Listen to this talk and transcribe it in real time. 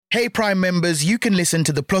Hey Prime members, you can listen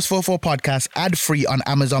to the Plus 44 podcast ad-free on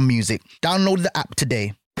Amazon Music. Download the app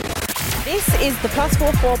today. This is the Plus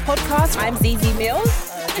 44 podcast. I'm ZZ Mills.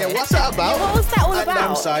 Yeah, what's that about? What was that all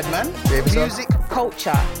about? Sideman, music,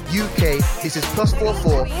 culture, UK. This is Plus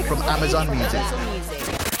 44 from Amazon Music.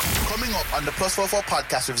 Coming up on the Plus 44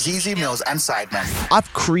 podcast with ZZ Mills and Sideman.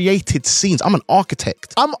 I've created scenes. I'm an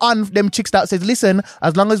architect. I'm on them chicks that says, listen,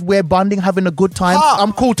 as long as we're bonding, having a good time,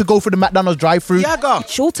 I'm cool to go for the McDonald's drive-thru. Yeah, go.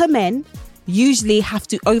 Shorter men usually have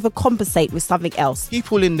to overcompensate with something else.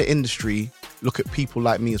 People in the industry look at people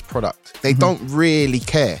like me as product. They don't really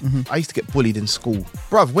care. I used to get bullied in school.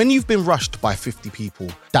 Bruv, when you've been rushed by 50 people,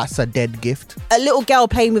 That's a dead gift. A little girl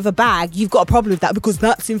playing with a bag, you've got a problem with that because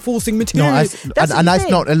that's enforcing material. That's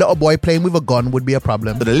not. A little boy playing with a gun would be a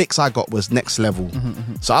problem. but the licks I got was next level.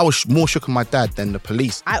 So I was more shook on my dad than the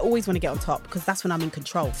police. I always want to get on top because that's when I'm in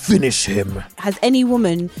control. Finish him. Has any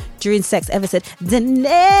woman during sex ever said,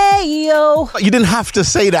 Donae'O? You didn't have to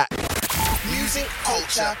say that. Music,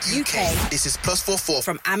 culture, UK. This is Plus 44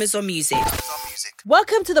 From Amazon Music.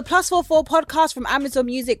 Welcome to the Plus 44 podcast from Amazon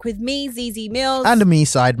Music with me, ZZ Mills. And me,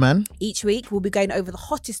 Sideman. Each week, we'll be going over the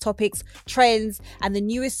hottest topics, trends, and the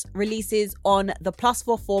newest releases on the Plus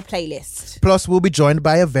 44 playlist. Plus, we'll be joined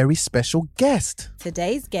by a very special guest.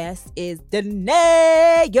 Today's guest is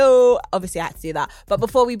Donae'O. Obviously, I had to do that. But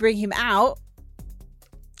before we bring him out...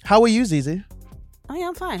 How are you, Zizi? Oh yeah,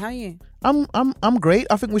 I'm fine. How are you? I'm great.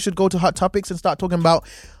 I think we should go to hot topics and start talking about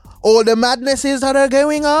all the madnesses that are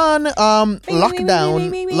going on.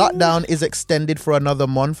 Lockdown is extended for another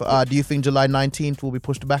month. Do you think July 19th will be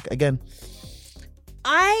pushed back again?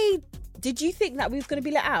 Did you think that we was going to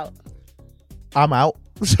be let out? I'm out.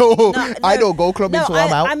 So No, I don't go clubbing, so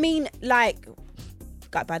I'm out. I mean, like...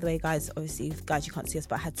 By the way, guys, obviously, guys, you can't see us,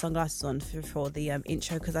 but I had sunglasses on for the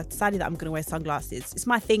intro because I decided that I'm going to wear sunglasses. It's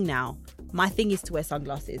my thing now. My thing is to wear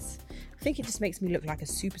sunglasses. I think it just makes me look like a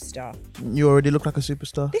superstar. You already look like a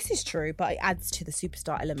superstar. This is true, but it adds to the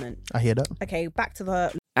superstar element. I hear that. Okay, back to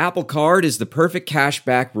the... Apple Card is the perfect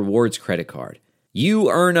cashback rewards credit card.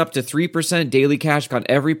 You earn up to 3% daily cash on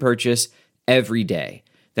every purchase every day.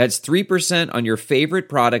 That's 3% on your favorite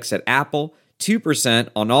products at Apple, 2%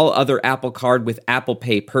 on all other Apple Card with Apple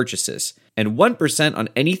Pay purchases, and 1% on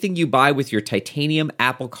anything you buy with your titanium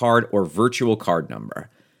Apple Card or virtual card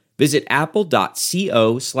number. Visit apple.co/card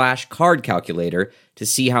calculator to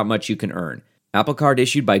see how much you can earn. Apple Card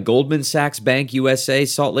issued by Goldman Sachs Bank USA,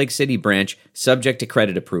 Salt Lake City branch, subject to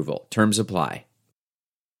credit approval. Terms apply.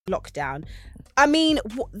 Lockdown. I mean,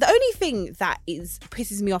 the only thing that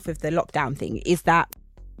pisses me off with the lockdown thing is that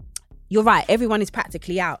you're right, everyone is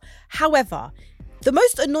practically out. However, the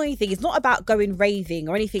most annoying thing is not about going raving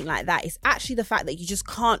or anything like that. It's actually the fact that you just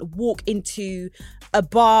can't walk into a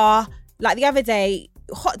bar. Like the other day,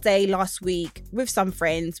 hot day last week with some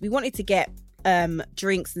friends. We wanted to get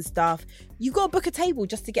drinks and stuff. You got to book a table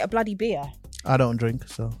just to get a bloody beer. I don't drink,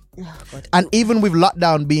 so. Oh, God. And even with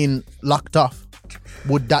lockdown being locked off,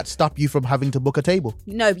 would that stop you from having to book a table?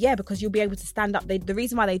 No, yeah, because you'll be able to stand up. The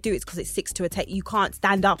reason why they do it is because it's 6 to a table. You can't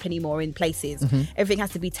stand up anymore in places. Everything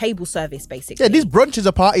has to be table service, basically. Yeah, these brunches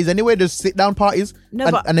are parties anyway. There's sit-down parties. No,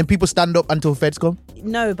 and then people stand up until feds come.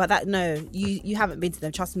 No, but you haven't been to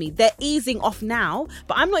them, trust me. They're easing off now,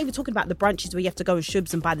 but I'm not even talking about the brunches where you have to go and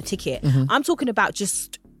shubs and buy the ticket. I'm talking about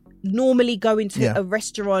just normally going to a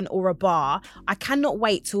restaurant or a bar. I cannot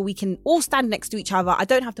wait till we can all stand next to each other. I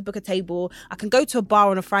don't have to book a table. I can go to a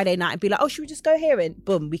bar on a Friday night and be like, oh, should we just go here? And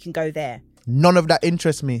boom, we can go there. None of that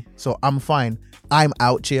interests me, so I'm fine. I'm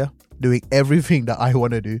out here doing everything that I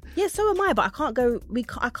want to do. Yeah, so am I, but I can't go.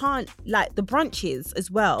 I can't, like the brunches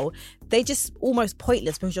as well. They just almost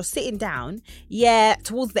pointless because you're sitting down. Yeah,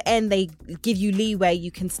 towards the end they give you leeway.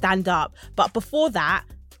 You can stand up, but before that,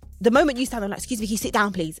 the moment you stand, I'm like, excuse me, can you sit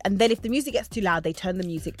down, please? And then if the music gets too loud, they turn the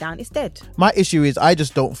music down. It's dead. My issue is I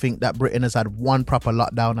just don't think that Britain has had one proper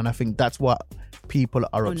lockdown, and I think that's what people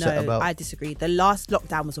are upset about. I disagree. The last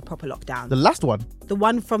lockdown was a proper lockdown. The last one? The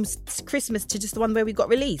one from Christmas to just the one where we got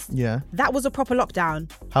released. Yeah. That was a proper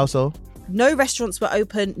lockdown. How so? No restaurants were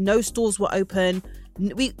open. No stores were open.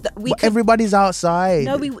 Everybody's outside.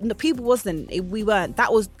 No, people wasn't. We weren't.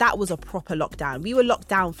 That was a proper lockdown. We were locked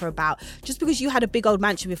down for about, just because you had a big old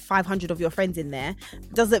mansion with 500 of your friends in there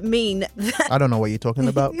doesn't mean that... I don't know what you're talking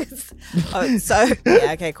about.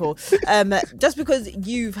 Yeah, okay, cool. Just because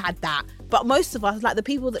you've had that, but most of us, like the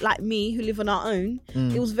people that like me who live on our own,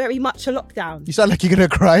 it was very much a lockdown. You sound like you're gonna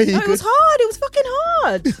cry. No, it was hard. It was fucking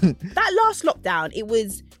hard. That last lockdown,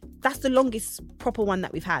 that's the longest proper one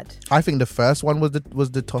that we've had. I think the first one was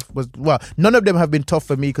the tough. Well, none of them have been tough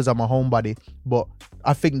for me because I'm a homebody, but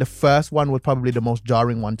I think the first one was probably the most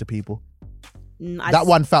jarring one to people. That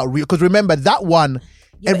one felt real. Because remember, that one,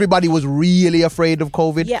 everybody was really afraid of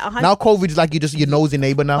COVID. Yeah, now COVID is like your nosy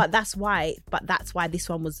neighbor now. But that's why this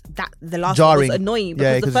one was the last jarring. one was annoying.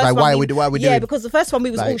 Yeah, because the first like, one why are we doing? Yeah, because the first one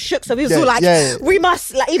we was all shook, so we was yeah, all like, we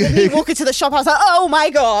must, like, even me walking to the shop, I was like, oh my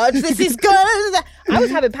God, this is good. I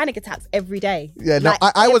was having panic attacks every day. Yeah, no,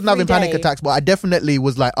 like, I wasn't having panic attacks, but I definitely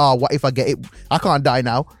was like, oh, what if I get it? I can't die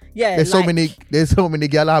now. Yeah, there's so many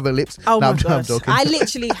girls having lips. Oh no, my gosh! I'm I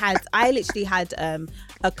literally had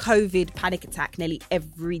a COVID panic attack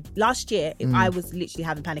last year. I was literally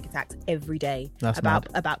having panic attacks every day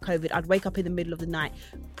about COVID. I'd wake up in the middle of the night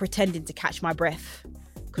pretending to catch my breath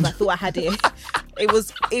because I thought I had it.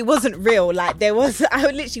 It wasn't real. Like I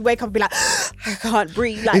would literally wake up and be like, I can't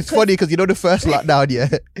breathe. Like, it's funny because the first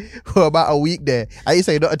lockdown, for about a week there, I didn't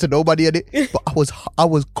say nothing to nobody in it, but I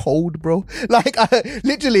was cold, bro. Like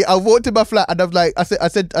I walked to my flat and I'm like, I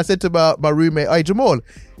said to my roommate, hey Jamal,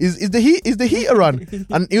 is the heater on?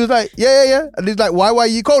 And he was like, yeah. And he's like, why are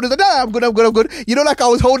you cold? He's like, nah, I'm good. Like I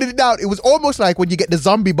was holding it down. It was almost like when you get the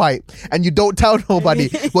zombie bite and you don't tell nobody.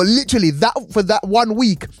 But literally for that 1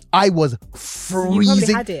 week, I was freezing. You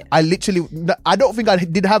probably had it. I don't think I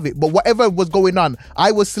did have it, but whatever was going on,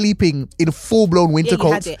 I was sleeping in full-blown winter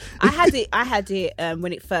coats. You I had it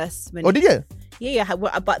when it first. Oh, did you? Yeah.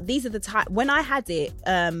 But these are the time when I had it.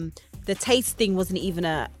 The taste thing wasn't even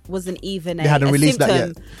a They hadn't released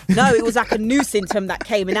symptom. that yet. No, it was like a new symptom that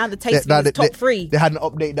came, and now the taste thing is top 3. They hadn't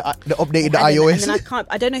updated the iOS. And then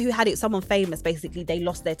I don't know who had it. Someone famous. Basically, they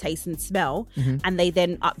lost their taste and smell, and they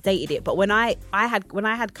then updated it. But when I had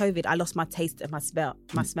COVID, I lost my taste and my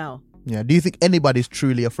smell. Yeah. Do you think anybody's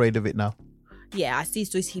truly afraid of it now? Yeah, I still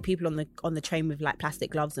see people on the train with like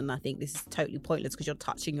plastic gloves, and I think this is totally pointless because you're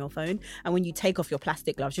touching your phone. And when you take off your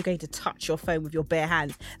plastic gloves, you're going to touch your phone with your bare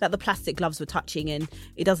hands that the plastic gloves were touching, and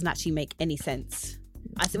it doesn't actually make any sense.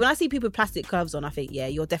 When I see people with plastic gloves on, I think, yeah,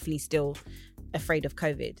 you're definitely still afraid of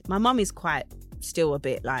COVID. My mum is still a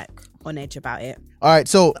bit like on edge about it. All right,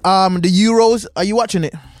 so the Euros, are you watching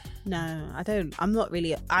it? No, I don't. I'm not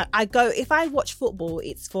really. I go, if I watch football,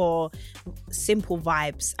 it's for simple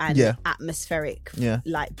vibes and atmospheric. Yeah.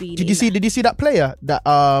 Like being. Did you see that player that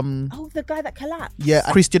the guy that collapsed? Yeah,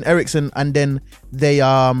 Christian Eriksen, and then they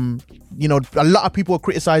a lot of people are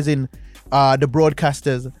criticizing the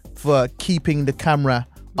broadcasters for keeping the camera,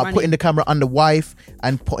 putting the camera on the wife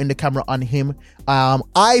and putting the camera on him.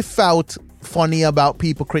 I felt funny about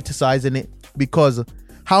people criticizing it because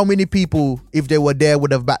how many people, if they were there,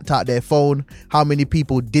 would have backed out their phone? How many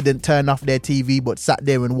people didn't turn off their TV but sat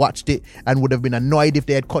there and watched it and would have been annoyed if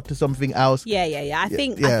they had cut to something else? Yeah. I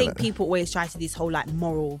think people always try to do this whole like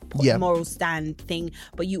moral stand thing,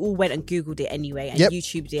 but you all went and Googled it anyway and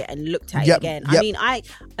YouTubed it and looked at it again. I mean,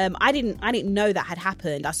 I didn't know that had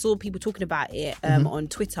happened. I saw people talking about it on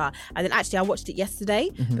Twitter, and then actually I watched it yesterday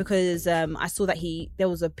because I saw that there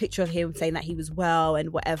was a picture of him saying that he was well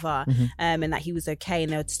and whatever, and that he was okay,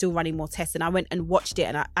 and they're still running more tests. And I went and watched it,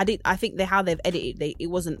 and I think how they've edited it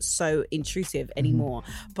wasn't so intrusive anymore.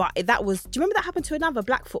 But that was, do you remember that happened to another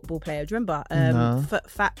black football player? Do you remember? I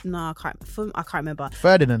can't remember.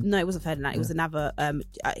 Ferdinand? No, it wasn't Ferdinand. It was another.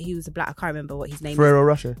 He was a black. I can't remember what his name. Ferrero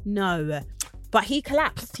Rocher? No. But he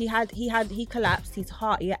collapsed. He collapsed his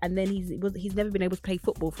heart. Yeah, and then he's never been able to play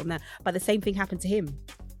football from that. But the same thing happened to him.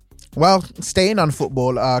 Well, staying on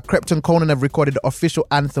football, Krept and Conan have recorded the official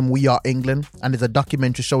anthem "We Are England," and there's a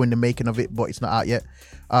documentary showing the making of it, but it's not out yet.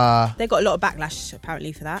 They got a lot of backlash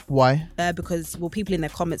apparently for that. Why? Because people in their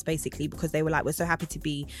comments basically, because they were like, we're so happy to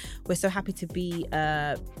be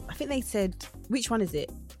I think they said, which one is it?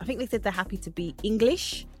 I think they said they're happy to be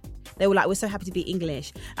English. They were like, we're so happy to be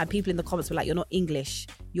English, and people in the comments were like, you're not English,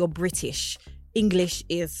 you're British. English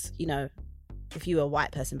is, if you were a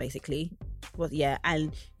white person basically. Well, yeah,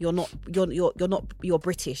 and you're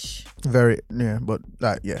British. But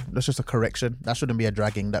that's just a correction. That shouldn't be a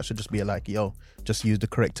dragging. That should just be like, just use the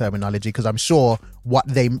correct terminology, because I'm sure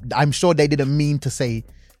they didn't mean to say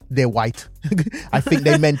they're white. I think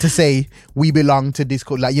they meant to say we belong to this,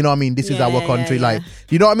 like, you know what I mean, this is our country. Like,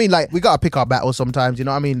 you know what I mean, like, we gotta pick our battles sometimes, you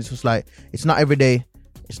know what I mean. It's just like, it's not every day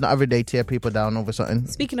tear people down over something.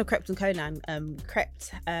 Speaking of Krept and Conan,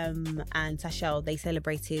 Krept and Tashel, they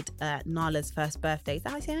celebrated Nala's first birthday. Is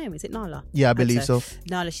that how you say her name? Is it Nala? Yeah, I believe so.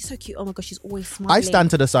 Nala, she's so cute. Oh my gosh, she's always smiling. I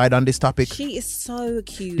stand to the side on this topic. She is so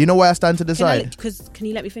cute. Do you know why I stand to the side? Because can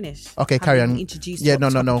you let me finish? Okay, carry on. Introduce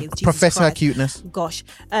no. Professor Cuteness. Gosh.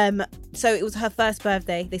 so it was her first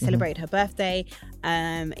birthday. They celebrated her birthday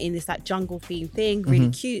in this like jungle theme thing, really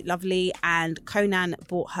cute, lovely. And Conan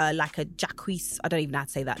bought her like a Jacquees, I don't even know how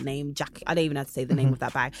to say that name, I don't even know how to say the name of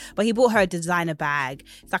that bag, but he bought her a designer bag.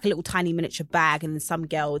 It's like a little tiny miniature bag, and then some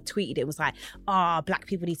girl tweeted it, was like, black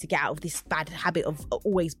people need to get out of this bad habit of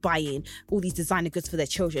always buying all these designer goods for their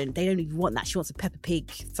children. They don't even want that. She wants a Peppa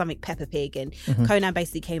Pig, something Peppa Pig. And Conan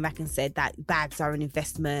basically came back and said that bags are an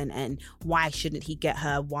investment, and why shouldn't he get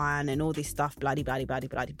her one, and all this stuff, blah blah blah blah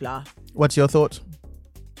blah blah. What's your thoughts?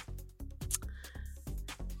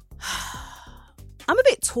 I'm a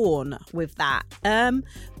bit torn with that. I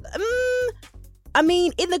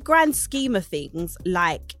mean, in the grand scheme of things,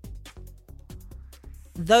 like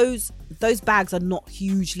those bags are not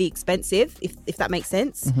hugely expensive, if that makes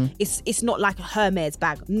sense. It's not like a Hermes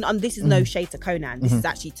bag. This is no shade to Conan. This is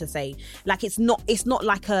actually to say, like, it's not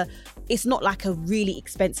like a really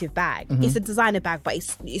expensive bag. It's a designer bag, but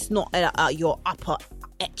it's not your upper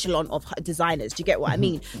echelon of designers. Do you get what I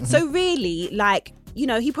mean? So really, like, you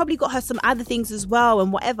know, he probably got her some other things as well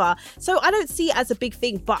and whatever. So I don't see it as a big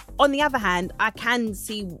thing. But on the other hand, I can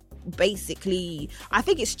see, basically, I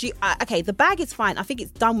think it's okay, the bag is fine. I think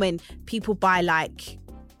it's done when people buy like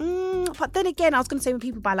but then again, I was going to say when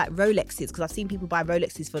people buy like Rolexes, because I've seen people buy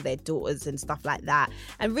Rolexes for their daughters and stuff like that.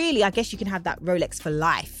 And really, I guess you can have that Rolex for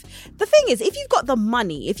life. The thing is, if you've got the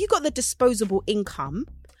money, if you've got the disposable income,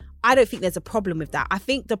 I don't think there's a problem with that. I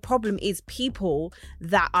think the problem is people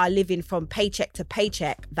that are living from paycheck to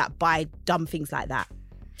paycheck that buy dumb things like that.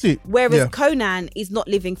 Whereas Conan is not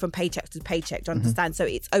living from paycheck to paycheck, do you understand? So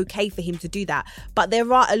it's okay for him to do that. But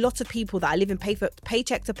there are a lot of people that are living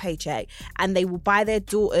paycheck to paycheck, and they will buy their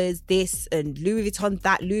daughters this and Louis Vuitton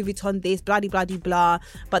that, Louis Vuitton this, blah, blah, blah, blah.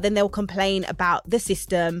 But then they'll complain about the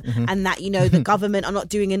system and that, you know, the government are not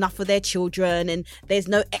doing enough for their children, and there's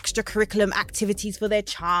no extracurricular activities for their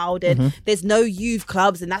child, and there's no youth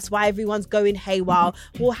clubs, and that's why everyone's going haywire.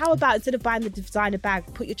 Well, how about instead of buying the designer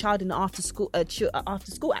bag, put your child in the after school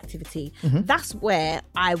activity? That's where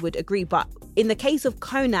I would agree. But in the case of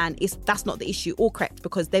Conan, that's not the issue, or correct,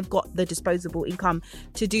 because they've got the disposable income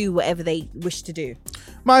to do whatever they wish to do.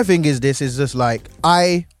 My thing is, this is just like,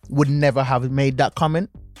 I would never have made that comment,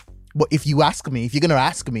 but if you're gonna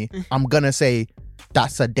ask me, I'm gonna say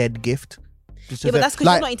that's a dead gift. Yeah, but that's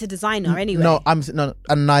because you're not into designer anyway. No,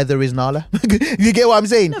 and neither is Nala. You get what I'm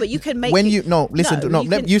saying? No, but you can make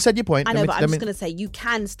you said your point. I know, but I'm just gonna say you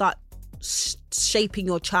can start shaping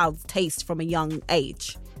your child's taste from a young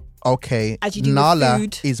age. Okay, as you do Nala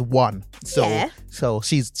with food. Is one, so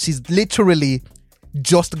she's literally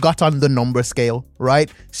just got on the number scale, right?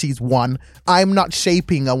 She's one. I'm not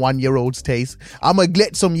shaping a 1-year-old's taste. I'm gonna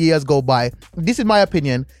let some years go by. This is my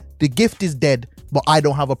opinion. The gift is dead, but I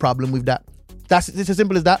don't have a problem with that. It's as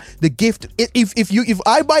simple as that. The gift, if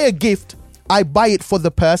I buy a gift, I buy it for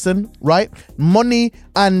the person, right? Money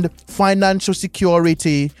and financial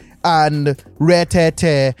security and rare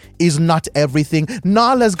is not everything.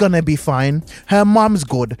 Nala's gonna be fine. Her mom's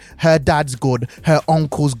good, her dad's good, her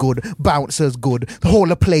uncle's good, bouncer's good, the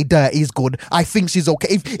whole of play dirt is good. I think she's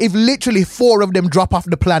okay. If literally 4 of them drop off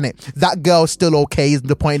the planet, that girl's still okay, is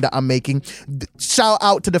the point that I'm making. Shout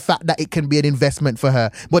out to the fact that it can be an investment for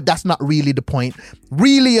her, but that's not really the point.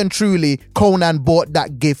 Really and truly, Conan bought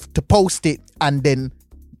that gift to post it, and then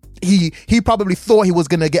he probably thought he was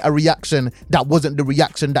going to get a reaction that wasn't the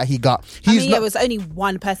reaction that he got. It was only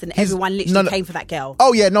one person. Everyone literally came for that girl.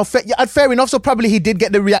 Oh yeah, no, fair enough. So probably he did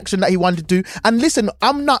get the reaction that he wanted to. And listen,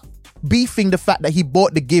 I'm not beefing the fact that he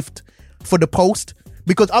bought the gift for the post,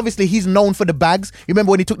 because obviously he's known for the bags. You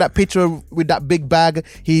remember when he took that picture with that big bag,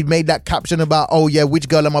 he made that caption about, oh yeah, which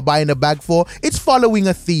girl am I buying a bag for? It's following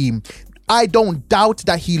a theme. I don't doubt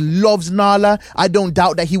that he loves Nala. I don't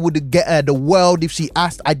doubt that he would get her the world if she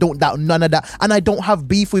asked. I don't doubt none of that. And I don't have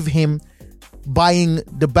beef with him buying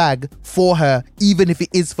the bag for her, even if it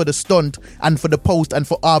is for the stunt and for the post and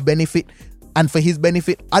for our benefit and for his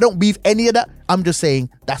benefit. I don't beef any of that. I'm just saying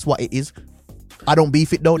that's what it is. I don't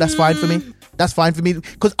beef it though. That's fine for me. That's fine for me,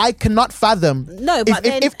 because I cannot fathom. No, but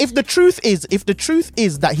if the truth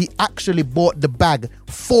is that he actually bought the bag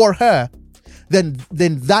for her, then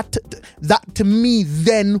that to me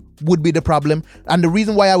then would be the problem. And the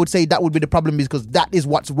reason why I would say that would be the problem is because that is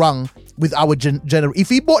what's wrong with our generation. If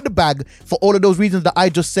he bought the bag for all of those reasons that I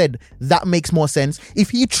just said, that makes more sense.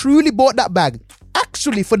 If he truly bought that bag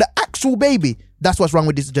actually for the actual baby, that's what's wrong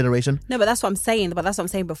with this generation. No, but that's what I'm saying. But that's what I'm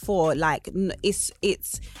saying before. Like, it's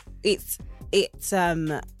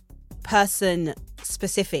person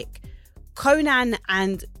specific. Conan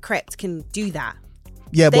and Krept can do that.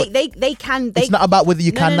 Yeah, but they can. it's not about whether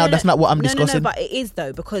you can now. That's not what I'm discussing. No, but it is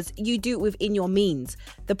though, because you do it within your means.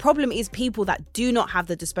 The problem is people that do not have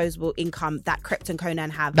the disposable income that Krept and Conan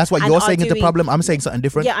have. That's what you're saying is the problem. I'm saying something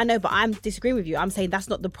different. Yeah, I know, but I'm disagreeing with you. I'm saying that's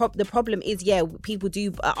not the problem. The problem is, people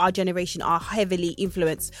do. Our generation are heavily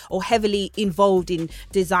influenced or heavily involved in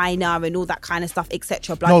designer and all that kind of stuff,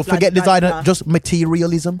 etc. No, forget designer. Just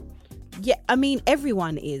materialism. Yeah, I mean,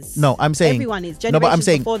 everyone is. No, I'm saying everyone is. No, but I'm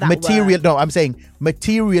saying material. No, I'm saying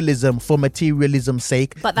materialism for materialism's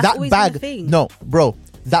sake. But that's that always bag. been the thing. No, bro,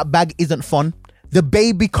 that bag isn't fun. The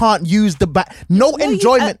baby can't use the bag. No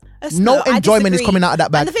enjoyment. No enjoyment is coming out of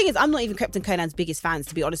that bag. And the thing is, I'm not even Krept and Conan's biggest fans,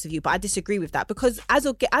 to be honest with you. But I disagree with that because as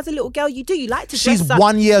a little girl, you like to. She's dress up.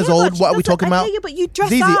 1 year old. What are we talking about? Yeah, but you dress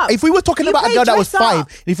Zizi, up. if we were talking about a girl that was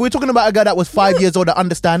 5, if we were talking about a girl that was 5 years old, I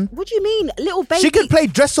understand. What do you mean, little baby? She can play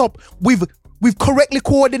dress up with correctly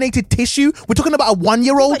coordinated tissue. We're talking about a 1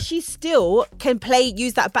 year old. But she still can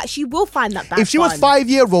use that bag. She will find that bag. If she was 5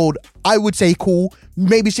 year old, I would say cool.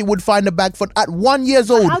 Maybe she would find a bag for at 1 year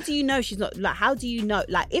old. How do you know she's not like? How do you know?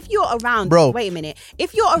 Like, if you're around, bro. Wait a minute.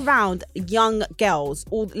 If you're around young girls,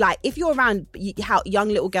 or like if you're around young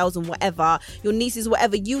little girls and whatever, your nieces,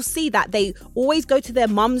 whatever, you'll see that they always go to their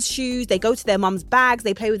mum's shoes. They go to their mum's bags.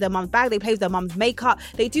 They play with their mum's bag. They play with their mum's makeup.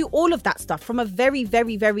 They do all of that stuff from a very,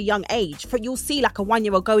 very, very young age. You'll see like a 1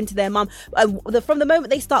 year old go into their mum from the moment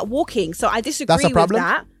they start walking. So I disagree with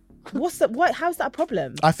that. How's that a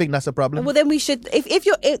problem? I think that's a problem. Well, then we should. If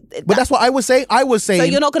you're, but that's what I was saying. So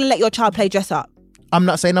you're not going to let your child play dress up. I'm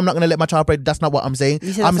not saying I'm not going to let my child play. That's not what I'm saying.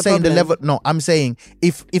 I'm saying the level. No, I'm saying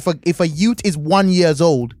if a youth is 1 year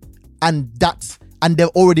old and they're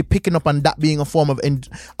already picking up on that being a form of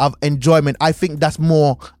enjoyment, I think that's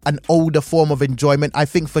more an older form of enjoyment. I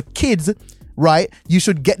think for kids, right, you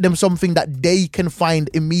should get them something that they can find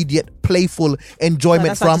immediate playful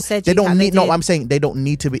enjoyment from. They don't need. No, I'm saying they don't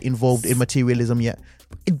need to be involved in materialism yet,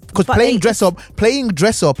 because playing dress up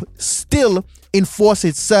still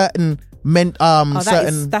enforces certain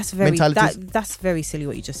mentalities. That's very silly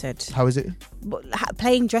what you just said. How is it?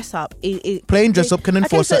 Playing dress up can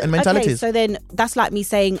enforce certain mentalities. Okay, so then that's like me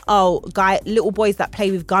saying, little boys that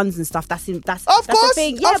play with guns and stuff. That's the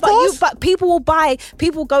thing. Yeah, but people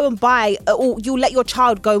go and buy, or you'll let your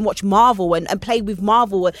child go and watch Marvel and play with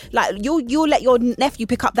Marvel. Like you'll let your nephew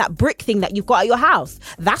pick up that brick thing that you've got at your house.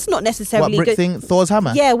 That's not necessarily what brick thing? Thor's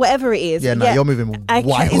hammer. Yeah, whatever it is. Yeah, you're moving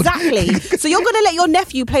wild. Exactly. So you're gonna let your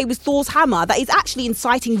nephew play with Thor's hammer that is actually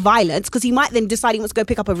inciting violence, because he might then decide he wants to go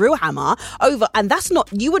pick up a real hammer over, and that's not,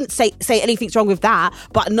 you wouldn't say anything's wrong with that,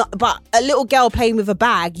 but a little girl playing with a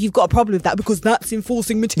bag, you've got a problem with that because that's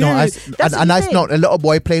enforcing material. No, a little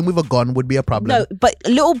boy playing with a gun would be a problem. No, but a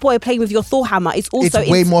little boy playing with your Thor hammer is also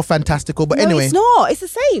way more fantastical. But anyway, it's not. It's the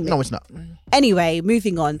same. No, it's not. Anyway,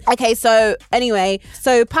 moving on. Okay, so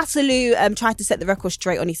Pasalu tried to set the record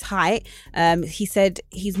straight on his height. He said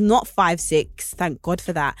he's not 5'6". Thank God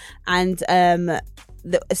for that. And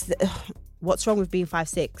what's wrong with being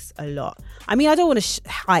 5'6"? A lot. I mean, I don't want to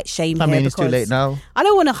height shame. It's too late now. I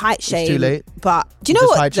don't want to height shame. It's too late. But do you know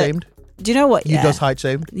what? Height shamed. Do you know what? You just height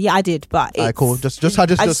shamed. Yeah, I did. But alright, cool. I just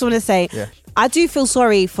want to say, I do feel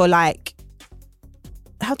sorry for, like,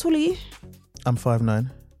 how tall are you? I'm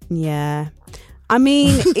 5'9". Yeah. I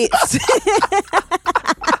mean, it's.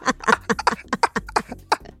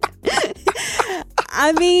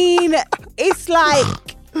 I mean, it's like.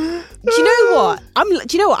 Do you know what?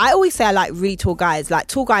 I always say I like really tall guys. Like,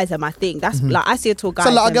 tall guys are my thing. That's like, I see a tall guy.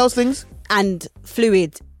 It's a lot of girls' things. And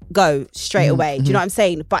fluid go straight away. Do you know what I'm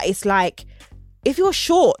saying? But it's like, if you're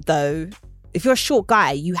short though, if you're a short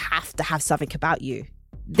guy, you have to have something about you.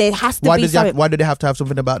 There has to be something. Why do they have to have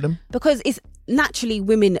something about them? Because it's naturally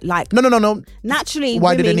women like. No. Naturally,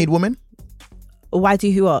 why do they need women? Why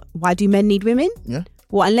do men need women? Yeah.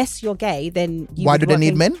 Well, unless you're gay, then why do they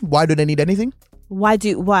need men? Why do they need anything? Why?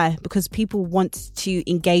 Because people want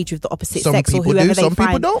to engage with the opposite some sex or people whoever do, they some find.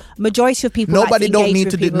 people don't. Majority of people Nobody like to don't need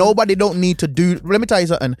with to people. do. Nobody don't need to do. Let me tell you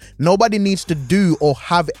something. Nobody needs to do or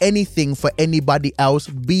have anything for anybody else.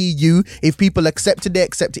 Be you. If people accept it, they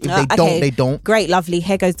accept it. If they don't, they don't. Great, lovely.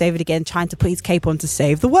 Here goes David again, trying to put his cape on to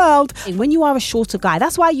save the world. When you are a shorter guy,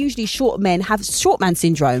 that's why usually short men have short man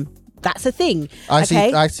syndrome. That's a thing. I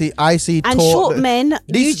see. And short men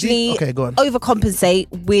usually overcompensate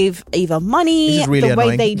with either money, really the way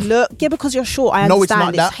annoying. they look. Yeah, because you're short. I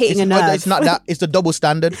understand. It's hitting a nerve. It's not that. It's the double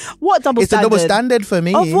standard. What double standard? It's a double standard for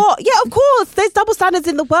me. Of what? Yeah, of course. There's double standards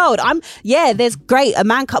in the world. There's great a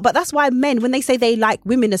man cut, but that's why men, when they say they like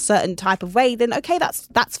women a certain type of way, then okay,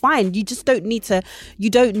 that's fine. You just don't need to. You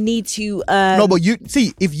don't need to. No, but you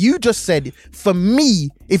see, if you just said for me,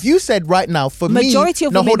 if you said right now for majority me,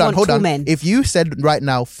 of women want men. If you said right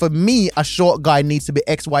now, for me, a short guy needs to be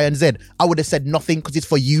X, Y, and Z, I would have said nothing because it's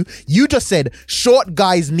for you. You just said short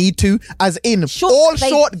guys need to, as in short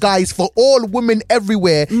guys for all women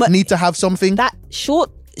everywhere need to have something. That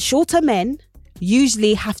shorter men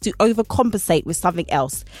usually have to overcompensate with something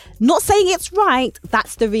else. Not saying it's right,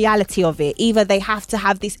 that's the reality of it. Either they have to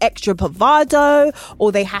have this extra bravado,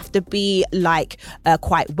 or they have to be like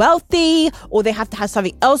quite wealthy, or they have to have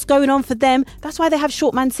something else going on for them. That's why they have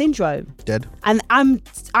short man syndrome. Dead. And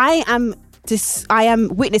I am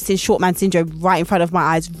witnessing short man syndrome right in front of my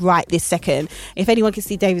eyes right this second. If anyone can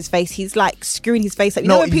see David's face, he's like screwing his face up. You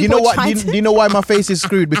know why my face is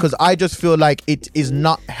screwed? Because I just feel like it is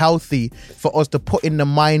not healthy for us to put in the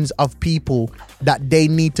minds of people that they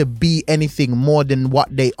need to be anything more than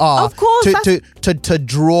what they are. Of course, to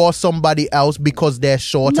draw somebody else because they're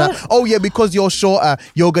shorter. No. Oh yeah, because you're shorter,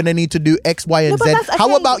 you're gonna need to do X, Y, and Z.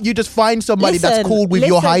 How about you just find somebody that's cool with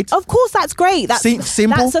your height? Of course, that's great. That's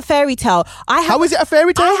simple. That's a fairy tale. How is it a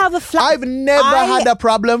fairy tale? I have a flat. I've never had a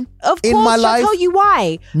problem in my life. I'll tell you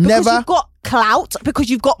why. Never. Because you've got clout, because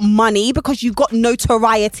you've got money, because you've got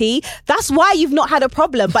notoriety. That's why you've not had a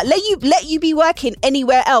problem. But let you be working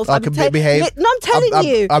anywhere else. I can behave. No, I'm telling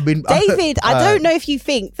you, David. I don't know if you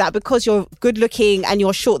think that because you're good looking and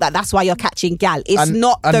you're short that's why you're catching gal. It's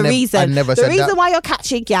not the reason. The reason why you're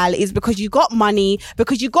catching gal is because you got money,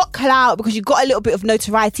 because you got clout, because you got a little bit of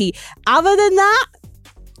notoriety. Other than that,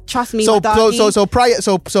 trust me, so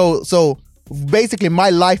basically my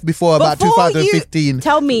life before 2015.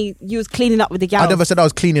 Tell me you was cleaning up with the girls. I never said I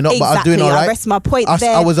was cleaning up, but I was doing all right. I rest my point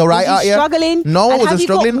there. I was all right out here. Struggling? No, I wasn't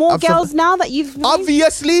struggling. Have you got more girls now that you've...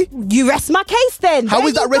 Obviously. You rest my case then. How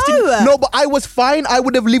is that resting? No, but I was fine. I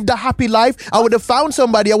would have lived a happy life. I would have found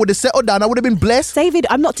somebody. I would have settled down. I would have been blessed. David,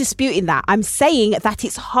 I'm not disputing that. I'm saying that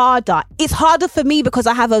it's harder. It's harder for me because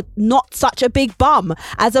I have not such a big bum.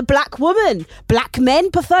 As a black woman, black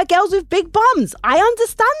men prefer girls with big bums. I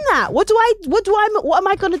understand that. What am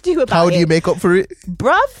I going to do about it? How do you make up for it?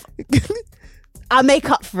 Bruv, I make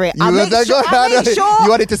up for it. I make sure you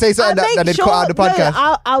wanted to say something that didn't cut out the podcast.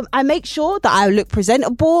 No, I make sure that I look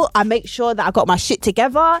presentable. I make sure that I got my shit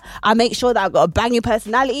together. I make sure that I've got a banging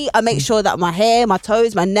personality. I make sure that my hair, my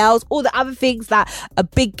toes, my nails, all the other things that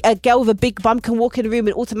a girl with a big bum can walk in the room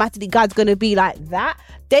and automatically God's going to be like that.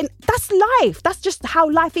 Then that's life. That's just how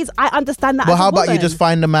life is. I understand that. But how about you just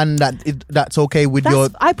find a man that's okay with your...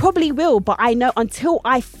 I probably will, but I know until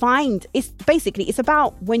I find... It's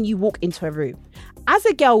about when you walk into a room. As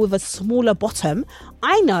a girl with a smaller bottom,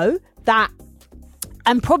 I know that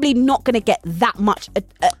I'm probably not going to get that much.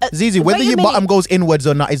 Zizi, whether your bottom goes inwards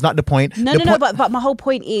or not is not the point. No, but my whole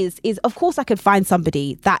point is of course I could find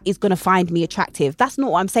somebody that is going to find me attractive. That's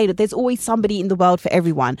not what I'm saying. That there's always somebody in the world for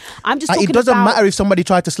everyone. I'm just talking about... It doesn't matter if somebody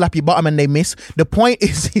tried to slap your bottom and they miss. The point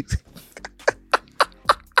is...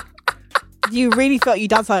 You really thought you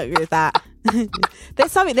done something with that.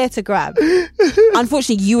 There's something there to grab.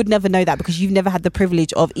 Unfortunately, you would never know that because you've never had the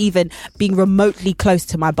privilege of even being remotely close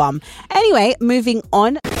to my bum. Anyway, moving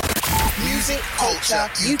on. Music Culture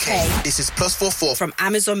UK. This is +44 from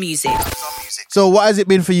Amazon Music. So what has it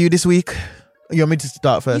been for you this week? You want me to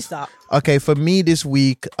start first? You start. Okay, for me this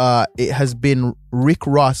week, it has been Rick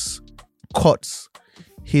Ross cuts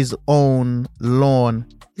his own lawn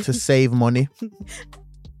to save money.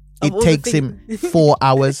 It takes him 4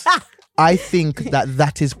 hours. I think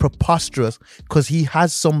that is preposterous because he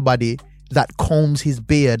has somebody that combs his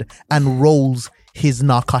beard and rolls his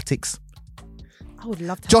narcotics. I would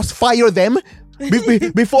love to. Just fire them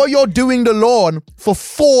before you're doing the lawn for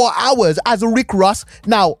 4 hours as Rick Ross.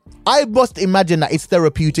 Now, I must imagine that it's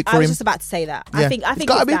therapeutic for him. I was just about to say that. Yeah. I think it's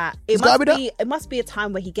that. It must be a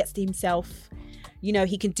time where he gets to himself. You know,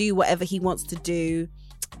 he can do whatever he wants to do.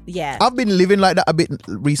 Yeah, I've been living like that a bit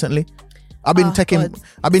recently. I've been taking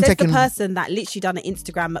the person that literally done an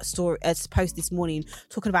Instagram story post this morning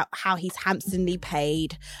talking about how he's handsomely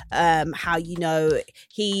paid, how he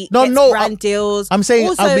gets brand deals. I'm saying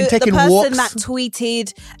also, I've been taking walks. The person that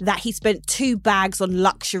tweeted that he spent 2 bags on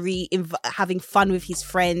luxury having fun with his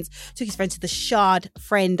friends, took his friend to the Shard.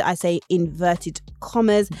 Friend, I say inverted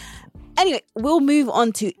commas. Anyway, we'll move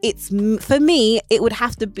on to for me, it would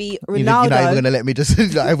have to be Ronaldo. You're not even going to let me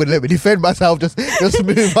let me defend myself. Just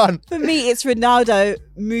move on. For me, it's Ronaldo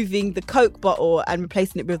moving the Coke bottle and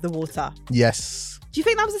replacing it with the water. Yes. Do you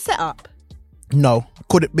think that was a setup? No.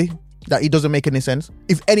 Could it be? That it doesn't make any sense.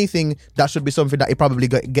 If anything, that should be something that he probably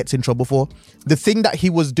gets in trouble for. The thing that he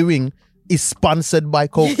was doing is sponsored by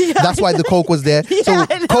Coke. That's why the Coke was there. So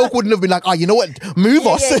Coke wouldn't have been like, oh, you know what? Move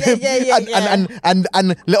us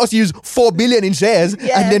and let us use 4 billion in shares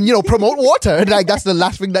and then, you know, promote water. Like that's the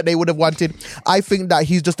last thing that they would have wanted. I think that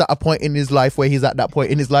he's just at a point in his life where he's at that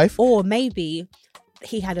point in his life. Or maybe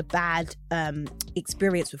he had a bad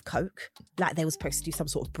experience with Coke. Like they were supposed to do some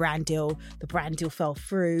sort of brand deal. The brand deal fell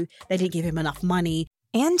through. They didn't give him enough money.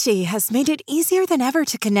 Angie has made it easier than ever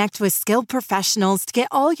to connect with skilled professionals to get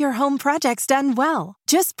all your home projects done well.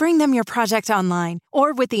 Just bring them your project online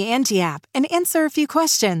or with the Angie app and answer a few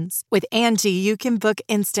questions. With Angie, you can book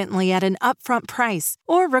instantly at an upfront price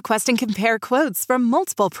or request and compare quotes from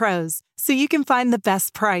multiple pros so you can find the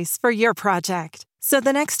best price for your project. So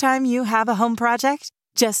the next time you have a home project,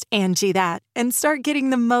 just Angie that and start getting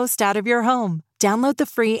the most out of your home. Download the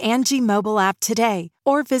free Angie mobile app today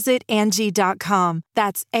or visit Angie.com.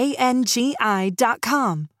 That's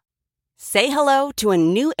ANGI.com. Say hello to a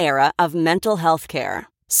new era of mental health care.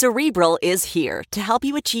 Cerebral is here to help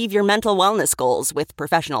you achieve your mental wellness goals with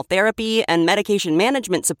professional therapy and medication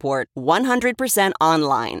management support 100%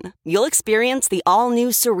 online. You'll experience the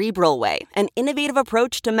all-new Cerebral Way, an innovative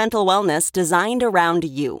approach to mental wellness designed around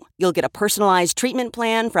you. You'll get a personalized treatment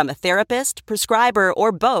plan from a therapist, prescriber,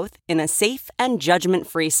 or both in a safe and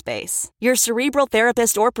judgment-free space. Your Cerebral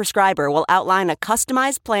therapist or prescriber will outline a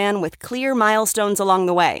customized plan with clear milestones along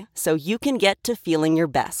the way so you can get to feeling your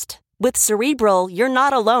best. With Cerebral, you're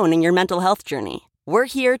not alone in your mental health journey. We're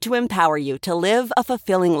here to empower you to live a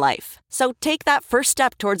fulfilling life. So take that first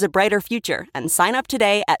step towards a brighter future and sign up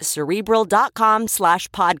today at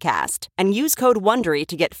Cerebral.com/podcast and use code WONDERY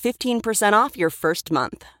to get 15% off your first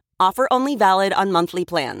month. Offer only valid on monthly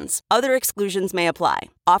plans. Other exclusions may apply.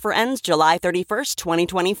 Offer ends July 31st,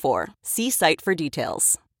 2024. See site for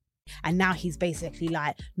details. And now he's basically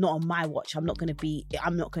like, not on my watch. I'm not gonna be,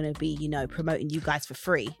 you know, promoting you guys for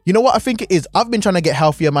free. You know what I think it is? I've been trying to get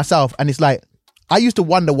healthier myself, and it's like, I used to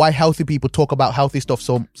wonder why healthy people talk about healthy stuff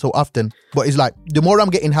so often. But it's like, the more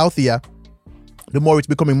I'm getting healthier, the more it's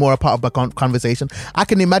becoming more a part of the conversation. I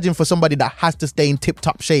can imagine for somebody that has to stay in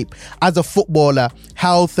tip-top shape as a footballer,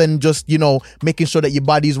 health and just, you know, making sure that your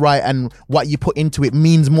body's right and what you put into it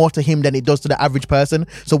means more to him than it does to the average person.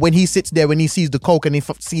 So when he sits there, when he sees the Coke and he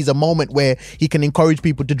sees a moment where he can encourage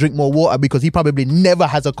people to drink more water, because he probably never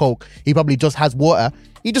has a Coke, he probably just has water,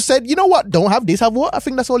 he just said, you know what, don't have this, have water. I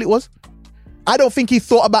think that's all it was. I don't think he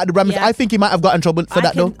thought about the ramifications. I think he might have got in trouble for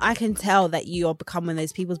that though. I can tell that you are becoming one of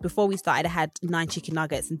those people. Before we started, I had 9 chicken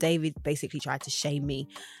nuggets and David basically tried to shame me.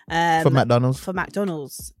 For McDonald's? For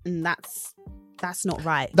McDonald's. And that's not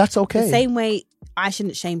right. That's okay. The same way I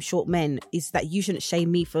shouldn't shame short men is that you shouldn't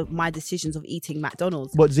shame me for my decisions of eating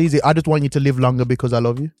McDonald's. But Zizi, I just want you to live longer because I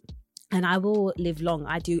love you. And I will live long.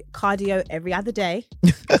 I do cardio every other day.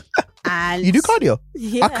 And you do cardio?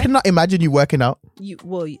 Yeah. I cannot imagine you working out.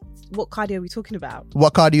 What cardio are we talking about?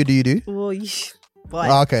 What cardio do you do? Well,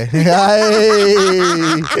 Okay.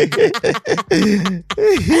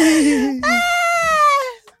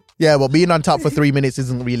 Yeah, well, being on top for 3 minutes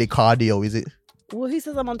isn't really cardio, is it? Well, who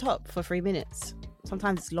says I'm on top for 3 minutes?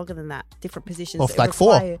 Sometimes it's longer than that. Different positions. Of like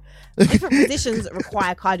 4. Different positions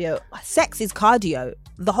require cardio. Sex is cardio.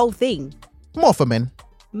 The whole thing. More for men.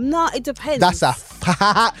 No, it depends. That's a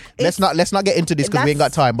let's not get into this because we ain't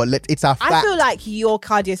got time. But it's a fact. I feel like your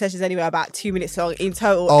cardio sessions anyway are about 2 minutes long in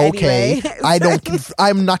total. Okay, anyway.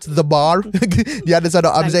 I'm not the bar. Yeah, that's what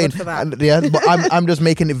I'm saying. Yeah, but I'm just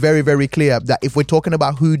making it very, very clear that if we're talking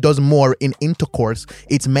about who does more in intercourse,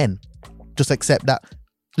 it's men. Just accept that.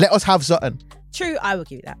 Let us have something. True, I will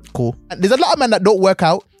give you that. Cool. And there's a lot of men that don't work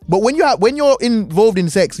out. But when you're involved in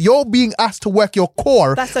sex, you're being asked to work your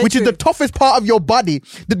core, which is the toughest part of your body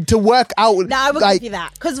to work out. No, I will give you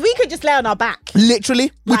that. Because we could just lay on our back.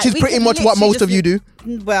 Literally, which is pretty much what most of you do.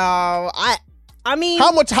 Well, I mean...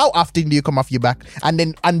 How often do you come off your back and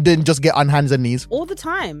then just get on hands and knees? All the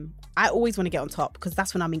time. I always want to get on top because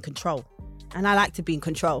that's when I'm in control. And I like to be in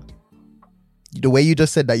control. The way you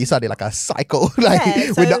just said that, you sounded like a psycho, with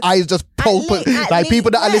the eyes just pulping. People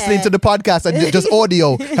that are listening to the podcast and just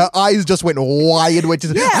audio, her eyes just went wide, which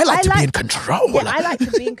is, I like to be in control. Yeah, I like to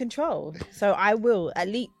be in control. So I will, at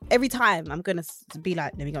least, every time, I'm going to be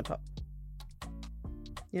like, let me go on top.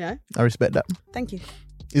 You know? I respect that. Thank you.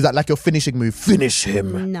 Is that like your finishing move? Finish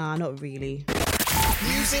him. Nah, not really.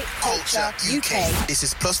 Music Culture UK. This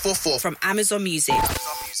is +44 from Amazon Music.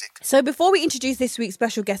 So before we introduce this week's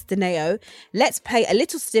special guest, Donae'O, let's play a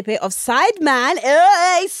little snippet of Sideman.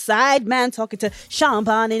 Hey, Sideman talking to Sean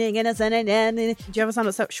Paul. Do you ever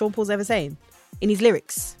sound like Sean Paul's ever saying in his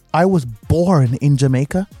lyrics? I was born in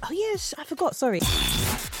Jamaica. Oh yes, I forgot. Sorry.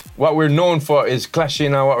 what we're known for is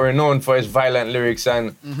clashing, and what we're known for is violent lyrics.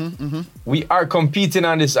 And we are competing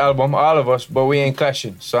on this album, all of us, but we ain't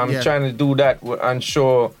clashing. So I'm trying to do that and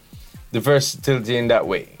show the versatility in that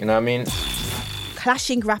way. You know what I mean?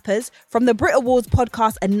 Clashing rappers from the Brit Awards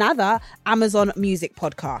podcast, another Amazon Music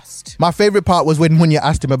podcast. My favourite part was when Munya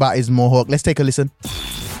asked him about his mohawk. Let's take a listen.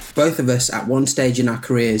 Both of us at one stage in our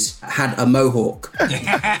careers had a mohawk.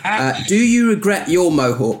 Do you regret your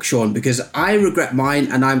mohawk, Sean? Because I regret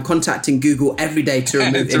mine, and I'm contacting Google every day to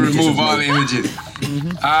remove images. To remove all images.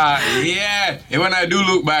 Yeah. And when I do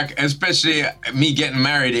look back, especially me getting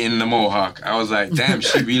married in the mohawk, I was like, damn,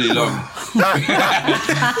 she really loved me.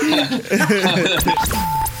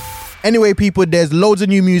 Anyway, people, there's loads of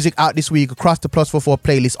new music out this week across the Plus 44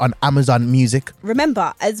 playlist on Amazon Music.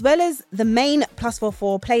 Remember, as well as the main Plus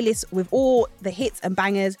 44 playlist with all the hits and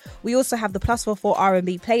bangers, we also have the Plus 44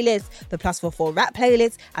 R&B playlist, the Plus 44 rap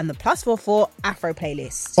playlist, and the Plus 44 Afro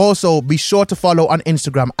playlist. Also, be sure to follow on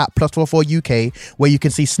Instagram at Plus 44 UK, where you can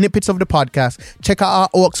see snippets of the podcast, check out our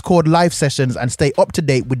Aux Chord live sessions, and stay up to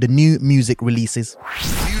date with the new music releases.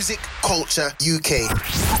 Music Culture UK.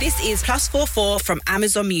 This is Plus 44 from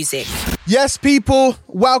Amazon Music. Yes, people,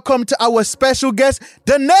 welcome to our special guest,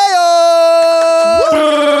 Donae'O!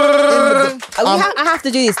 I have to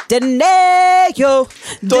do this. Donae'O!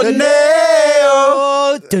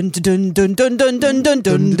 Donae'O! Dun, dun, dun, dun, dun, dun, dun,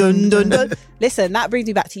 dun, dun, dun, dun. Listen, that brings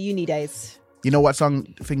me back to uni days. You know what song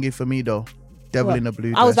thingy for me, though? Devil in a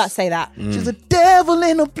Blue Dress. I was about to say that. She's a devil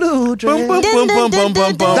in a blue dress.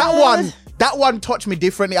 That one touched me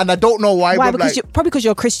differently, and I don't know why. Why? But because probably because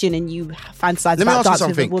you're Christian and you fantasize about dancing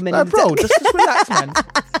with a woman. Bro, just relax, man.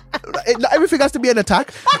 Everything has to be an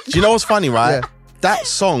attack. Do you know what's funny, right? Yeah. That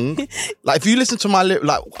song, like if you listen to my lyrics,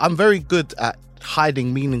 like I'm very good at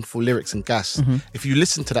hiding meaningful lyrics and gas. If you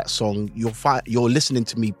listen to that song, you're listening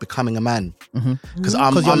to me becoming a man. Because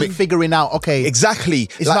you're figuring out, okay, exactly.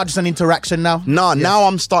 It's like, not just an interaction now. No, now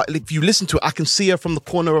I'm starting. If you listen to it, I can see her from the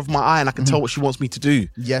corner of my eye, and I can tell what she wants me to do.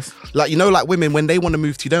 Yes. Like, you know, like women, when they want to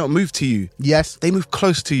move to you, they don't move to you. Yes. They move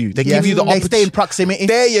close to you. They give you the They stay in proximity.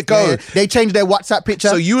 There you go. Yeah. They change their WhatsApp picture.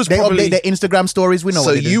 So you was they probably update their Instagram stories. We know. So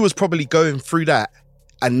what they do. you was probably going through that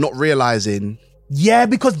and not realizing. Yeah,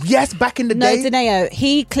 because back in the day. No, Donae'O,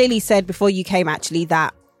 he clearly said before you came actually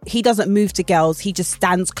that he doesn't move to girls, he just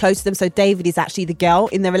stands close to them. So David is actually the girl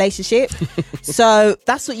in the relationship. So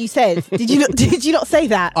that's what you said. Did you not say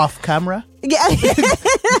that? Off camera? Yeah.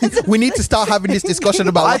 We need to start having this discussion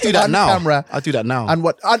about I do that now. Camera. I do that now. And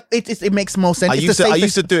what it makes more sense. I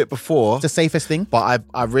used to do it before. It's the safest thing. But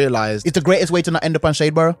I realized it's the greatest way to not end up on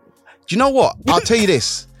Shadeborough. Do you know what? I'll tell you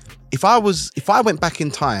this. If I went back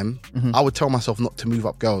in time, I would tell myself not to move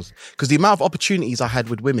up girls. Because the amount of opportunities I had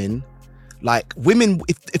with women, like women,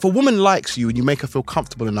 if a woman likes you and you make her feel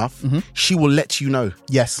comfortable enough, she will let you know.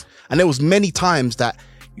 Yes. And there was many times that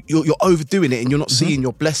you're overdoing it and you're not seeing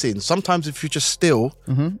your blessings. Sometimes if you're just still,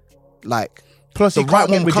 like... Plus, the right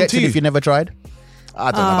one rejected if you never tried.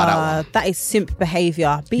 I don't know about that one. That is simp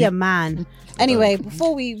behaviour. Be a man. Anyway,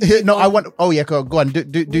 before we... No, I want... Oh, yeah, go on. Do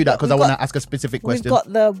that, because I want to ask a specific question. We've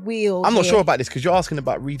got the wheel I'm not here. sure about this, because you're asking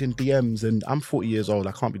about reading DMs, and I'm 40 years old.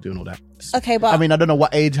 I can't be doing all that. Okay, but... I mean, I don't know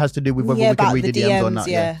what age has to do with whether we can read the DMs or not.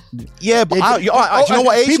 Yeah, yeah but do you know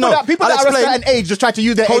what age? People that are a certain age just try to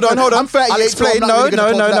use their age. Hold on. I'm 38, I'll explain. so I'm not really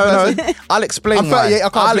gonna talk to that person. I'll explain I'm 38, I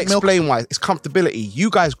can't I'll drink milk. explain why. It's comfortability.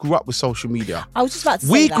 You guys grew up with social media. I was just about to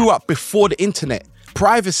say We that. grew up before the internet.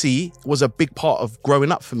 Privacy was a big part of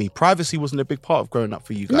growing up for me. Privacy wasn't a big part of growing up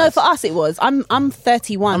for you guys. No, for us it was. I'm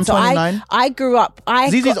 31. I'm so 29. I grew up.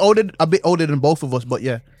 Zizi's a bit older than both of us, but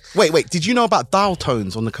yeah. Wait. Did you know about dial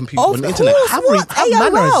tones on the computer, Of on the internet? course, what?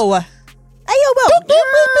 AOL.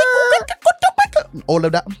 All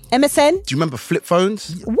of that. MSN. Do you remember flip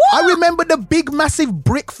phones? What? I remember the big, massive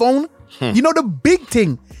brick phone. You know, the big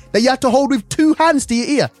thing that you had to hold with two hands to your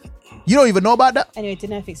ear. You don't even know about that? Anyway,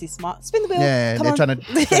 Donae'O thinks he's smart. Spin the wheel. Yeah, Come they're on. trying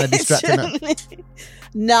to distract him.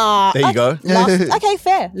 Nah. There you go. Okay,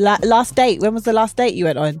 fair. Last date. When was the last date you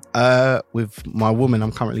went on? With my woman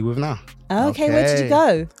I'm currently with now. Okay, where did you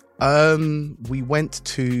go? We went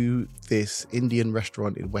to this Indian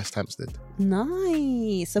restaurant in West Hampstead.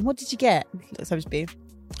 Nice. And what did you get? Let's have beef.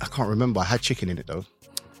 I can't remember. I had chicken in it though.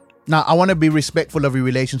 Now, I want to be respectful of your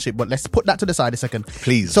relationship, but let's put that to the side a second.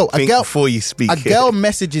 Please, so think before you speak. A girl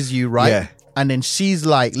messages you, right? Yeah. And then she's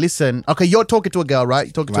like, listen, okay, you're talking to a girl, right?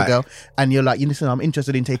 You're talking to a girl, and you're like, listen, I'm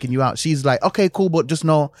interested in taking you out. She's like, okay, cool, but just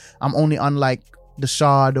know I'm only on like the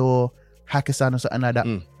Shard or Hakkasan or something like that.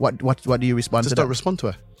 What do you respond to? Just that? don't respond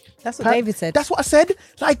to her. That's what David said. That's what I said.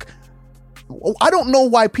 Like, I don't know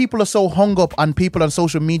why people are so hung up on people on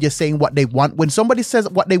social media saying what they want. When somebody says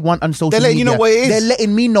what they want on social media, They're letting you know what it is. They're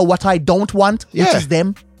letting me know what I don't want, which is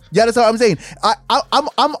them. Yeah, that's what I'm saying.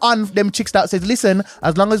 I'm on them chicks that says, listen,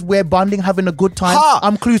 as long as we're bonding, having a good time,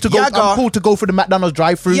 I'm cool to go. I'm cool to go for the McDonald's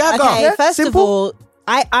drive-through. Okay, first of all,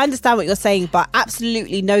 I understand what you're saying, but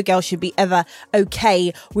absolutely no girl should be ever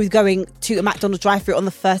okay with going to a McDonald's drive-through on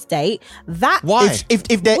the first date. Why? If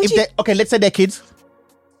they're okay, let's say they're kids.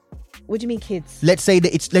 What do you mean kids? Let's say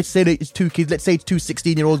that it's two kids. Let's say two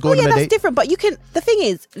 16-year-olds going on a date. That's different. But you can. The thing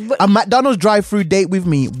is, a McDonald's drive-through date with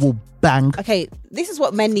me will bang. Okay, this is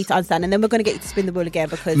what men need to understand, and then we're going to get you to spin the wheel again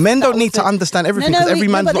because men don't need to understand everything because every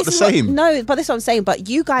man's not the same. But this is what I'm saying. But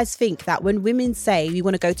you guys think that when women say we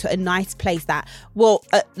want to go to a nice place,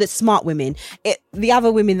 the smart women, the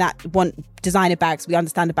other women that want designer bags, we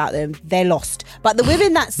understand about them, they're lost. But the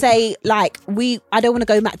women that say like I don't want to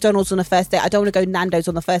go McDonald's on the first date, I don't want to go Nando's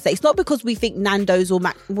on the first date. It's not because we think Nando's or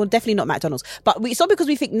well, definitely not McDonald's, but it's not because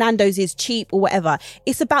we think Nando's is cheap or whatever.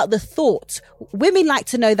 It's about the thought. Women like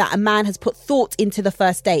to know that a man has put thought into the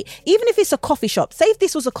first date, even if it's a coffee shop. Say if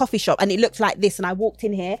this was a coffee shop and it looked like this and I walked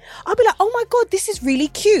in here, I'll be like, oh my god, this is really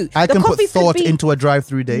cute. I can put thought into a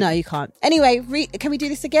drive-through date. No, you can't. Anyway, can we do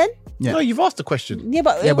this again? Yeah. No, you've asked the question. Yeah,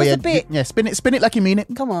 but it was a bit. Yeah, spin it like you mean it.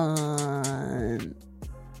 Come on.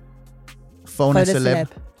 Phone a celeb.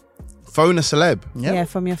 Phone a celeb. Yeah,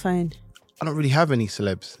 from your phone. I don't really have any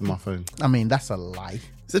celebs in my phone. I mean, that's a lie.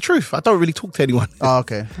 It's the truth. I don't really talk to anyone. Oh,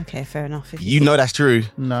 okay. Okay, fair enough. You know that's true.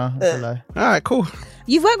 No, that's a lie. All right, cool.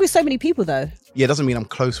 You've worked with so many people though. Yeah, it doesn't mean I'm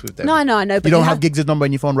close with them. No, I know. But you don't have Giggs' number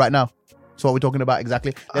in your phone right now. So what we're talking about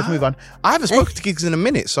exactly. Let's move on. I haven't spoken to Giggs in a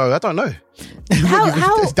minute, so I don't know.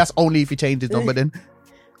 How? That's only if you change his number then.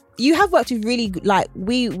 You have worked with really like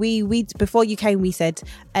we before you came we said,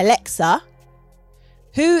 Alexa,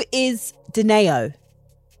 who is Donae'O?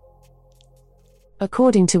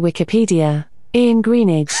 According to Wikipedia, Ian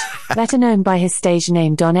Greenidge, better known by his stage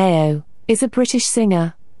name Donae'O, is a British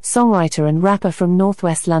singer, songwriter and rapper from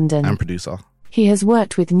northwest London. And producer. He has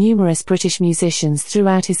worked with numerous British musicians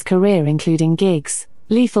throughout his career including Giggs,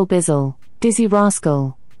 Lethal Bizzle, Dizzy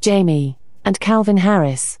Rascal, Jamie, and Calvin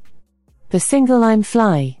Harris. The single I'm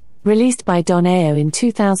Fly, released by Donae'O in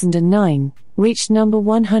 2009, reached number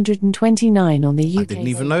 129 on the UK. I didn't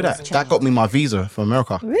even know that. That got me my visa for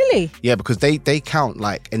America. Really? Yeah, because they count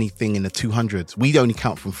like anything in the 200s. We only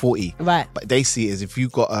count from 40. Right. But they see it as if you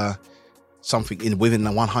got something within the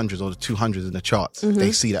 100s or the 200s in the charts,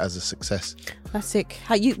 they see that as a success. That's sick.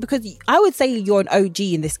 Because I would say you're an OG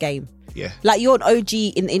in this game. Yeah. Like you're an OG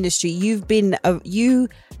in the industry. You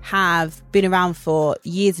have been around for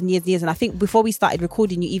years and years and years. And I think before we started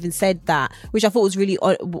recording, you even said that, which I thought was really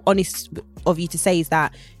honest of you to say, is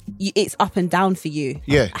that it's up and down for you.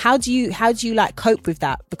 Yeah. How do you like cope with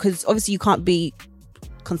that? Because obviously you can't be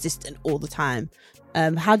consistent all the time.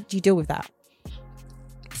 How do you deal with that?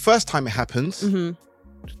 First time it happens,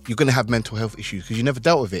 you're going to have mental health issues because you never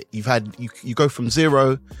dealt with it. You go from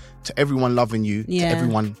zero to everyone loving you to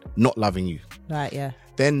everyone not loving you. Right, yeah.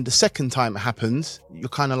 Then the second time it happens, you're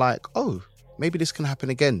kind of like, oh, maybe this can happen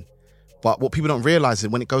again. But what people don't realize is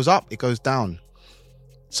when it goes up, it goes down.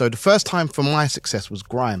 So the first time for my success was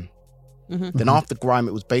grime. Then after grime,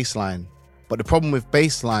 it was bassline. But the problem with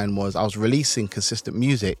bassline was I was releasing consistent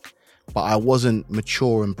music, but I wasn't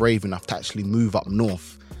mature and brave enough to actually move up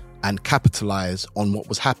north and capitalize on what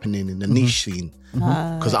was happening in the niche scene.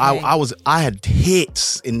 Because I had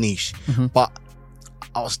hits in niche, but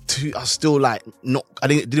I was still like I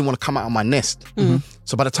didn't want to come out of my nest.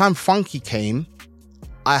 So by the time Funky came,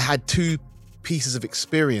 I had two pieces of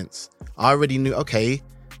experience. I already knew, okay.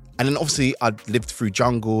 And then obviously I'd lived through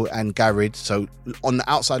jungle and garage. So on the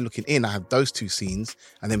outside looking in, I have those two scenes.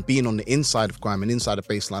 And then being on the inside of grime and inside of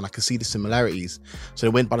bassline, I could see the similarities.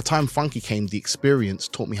 So by the time Funky came, the experience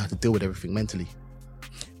taught me how to deal with everything mentally.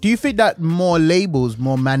 Do you think that more labels,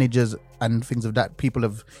 more managers and things of that, people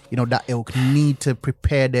of, that ilk need to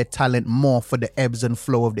prepare their talent more for the ebbs and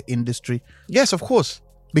flow of the industry? Yes, of course.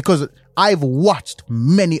 Because I've watched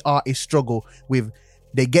many artists struggle with,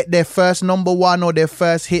 they get their first number one or their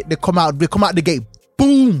first hit, they come out the gate,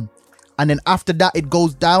 boom. And then after that, it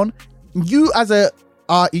goes down. You as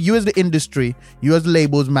the industry, you as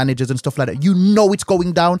labels, managers and stuff like that, it's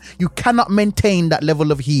going down. You cannot maintain that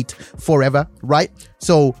level of heat forever, right?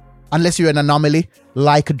 So unless you're an anomaly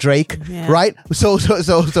like Drake, right? So.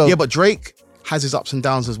 Yeah, but Drake has his ups and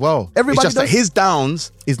downs as well. Everybody it's just that his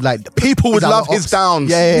downs is like people would love his downs.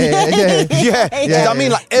 Yeah. You know what I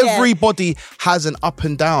mean? Like everybody has an up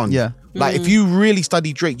and down. Yeah. Like if you really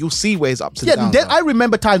study Drake, you'll see where his ups and downs are. I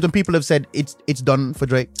remember times when people have said it's done for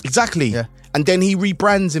Drake. Exactly. Yeah. And then he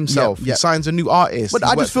rebrands himself. Yeah. He signs a new artist. But He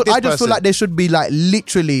I works just with feel this person. like there should be like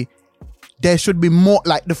literally. There should be more.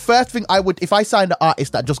 Like the first thing I would, if I signed an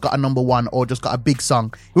artist that just got a number one or just got a big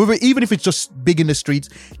song, even if it's just big in the streets,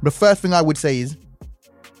 the first thing I would say is,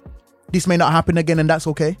 this may not happen again, and that's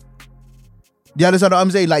okay. Do you understand what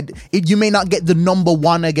I'm saying? Like, you may not get the number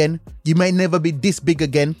one again. You may never be this big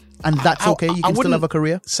again, and that's okay. You can still have a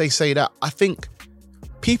career. Say that. I think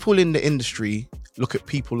people in the industry look at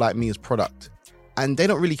people like me as product, and they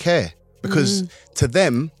don't really care because to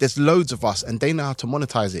them, there's loads of us, and they know how to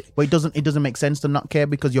monetize it. But it doesn't make sense to not care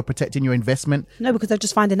because you're protecting your investment. No, because they'll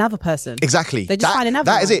just find another person. Exactly. They just find another.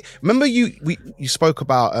 That one. is it. Remember you spoke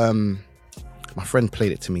about my friend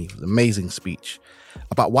played it to me. It was an amazing speech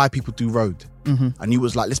about why people do road. And you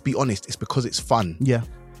was like, let's be honest, it's because it's fun. Yeah.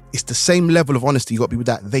 It's the same level of honesty you got to be with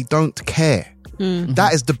that. They don't care.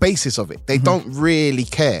 That is the basis of it. They don't really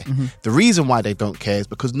care. The reason why they don't care is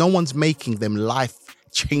because no one's making them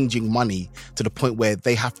life-changing money to the point where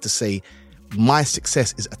they have to say, my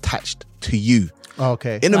success is attached to you.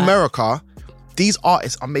 Okay. In America, these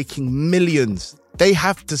artists are making millions. They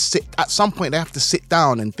have to at some point, they have to sit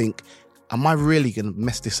down and think, am I really going to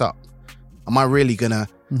mess this up? Am I really going to...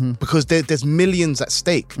 Because there's millions at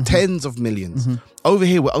stake, tens of millions. Over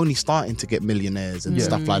here, we're only starting to get millionaires and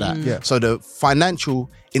stuff like that. Yeah. So the financial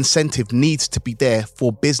incentive needs to be there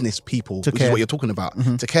for business people, which is what you're talking about,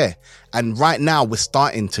 to care. And right now, we're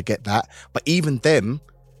starting to get that. But even them,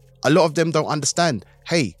 a lot of them don't understand.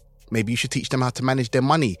 Hey, maybe you should teach them how to manage their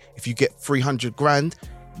money. If you get 300 grand,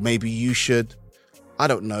 maybe you should, I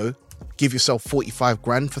don't know, give yourself 45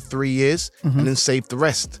 grand for 3 years and then save the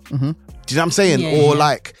rest. Do you know what I'm saying? Or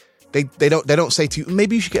like they don't say to you,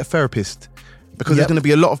 maybe you should get a therapist because there's going to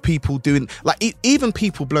be a lot of people doing like even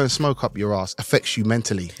people blowing smoke up your ass affects you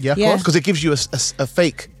mentally. Yeah, of course. Because it gives you a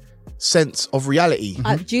fake sense of reality.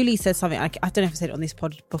 Julie said something. I don't know if I said it on this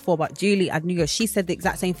pod before, but Julie, I knew she said the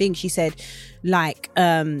exact same thing. She said, like,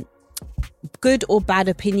 good or bad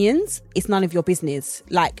opinions, it's none of your business.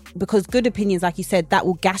 Like, because good opinions, like you said, that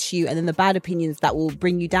will gas you, and then the bad opinions that will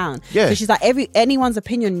bring you down. Yeah. So she's like, anyone's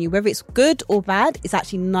opinion on you, whether it's good or bad, it's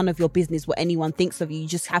actually none of your business what anyone thinks of you. You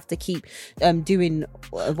just have to keep doing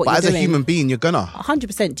what you're doing. But as a human being, you're gonna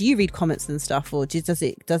 100%. Do you read comments and stuff, or does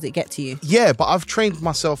it get to you? Yeah, but I've trained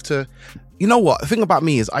myself to. You know what? The thing about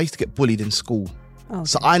me is I used to get bullied in school,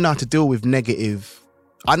 so I know how to deal with negative.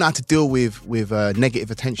 I know how to deal with negative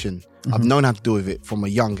attention. I've known how to deal with it from a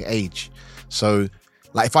young age. So,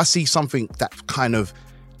 like, if I see something that kind of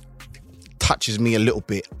touches me a little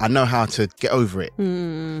bit, I know how to get over it.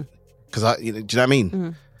 Because do you know what I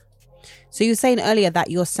mean? So you were saying earlier that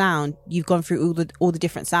your sound, you've gone through all the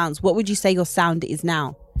different sounds. What would you say your sound is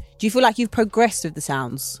now? Do you feel like you've progressed with the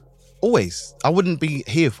sounds? Always. I wouldn't be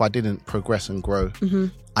here if I didn't progress and grow.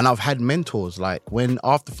 And I've had mentors. Like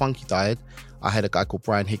after Funky died, I had a guy called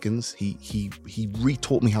Brian Higgins. He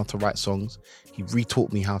re-taught me how to write songs. He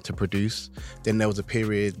re-taught me how to produce. Then there was a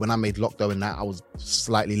period when I made Lockdown and that I was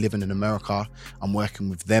slightly living in America. I'm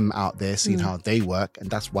working with them out there, seeing how they work. And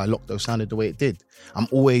that's why Lockdown sounded the way it did. I'm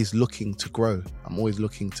always looking to grow. I'm always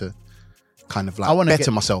looking to kind of like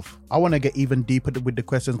better myself. I want to get even deeper with the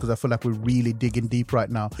questions because I feel like we're really digging deep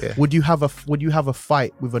right now. Yeah. Would you have a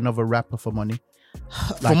fight with another rapper for money?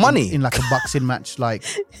 For money? In like a boxing match, like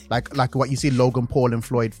what you see Logan Paul and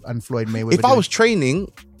Floyd Mayweather. If I was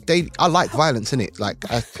training, I like violence, innit? Like,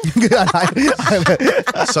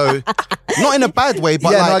 so not in a bad way,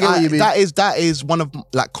 but that is one of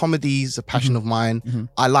like comedy's a passion of mine.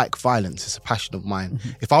 I like violence; it's a passion of mine.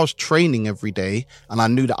 If I was training every day and I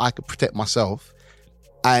knew that I could protect myself,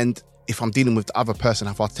 and if I'm dealing with the other person,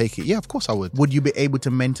 if I take it, yeah, of course I would. Would you be able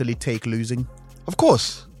to mentally take losing? Of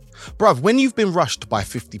course. Bruv, when you've been rushed by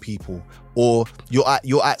 50 people or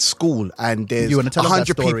you're at school and there's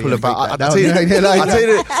 100 people about... I'll tell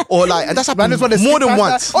you, or like, and that's happened more than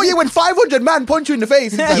once. Oh yeah, when 500 man punch you in the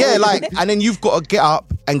face. Yeah, like, and then you've got to get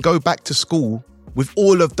up and go back to school with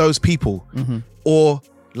all of those people. Or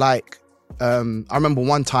like, I remember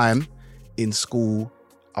one time in school,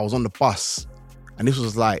 I was on the bus and this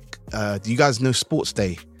was like, do you guys know Sports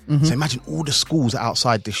Day? So imagine all the schools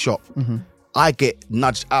outside this shop. I get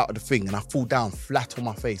nudged out of the thing and I fall down flat on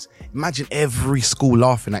my face. Imagine every school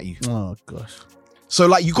laughing at you. Oh gosh. So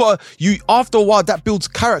like after a while that builds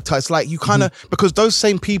character. It's like you kind of, because those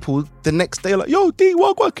same people the next day are like, yo D,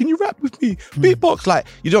 what, can you rap with me? Beatbox. Like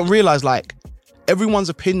you don't realize like everyone's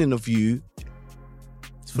opinion of you,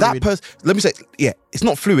 that person, let me say, yeah, it's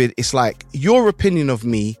not fluid. It's like your opinion of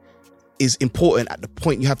me is important at the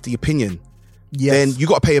point you have the opinion. then you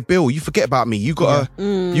got to pay a bill. You forget about me. You got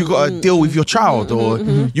to deal with your child, or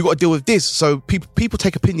you got to deal with this. So people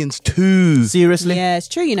take opinions too seriously. Yeah, it's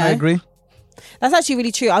true. You know, I agree. That's actually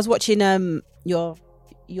really true. I was watching your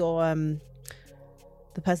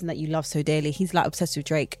the person that you love so dearly. He's like obsessed with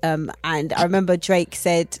Drake. And I remember Drake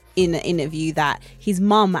said in an interview that his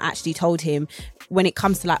mum actually told him, when it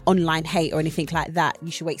comes to like online hate or anything like that,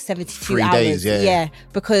 you should wait 72 3 hours. days, yeah.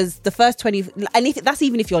 Because the first 20, and that's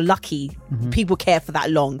even if you're lucky, people care for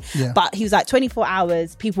that long. Yeah. But he was like, 24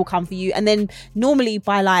 hours, people come for you. And then normally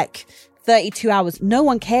by like 32 hours, no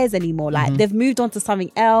one cares anymore. Like they've moved on to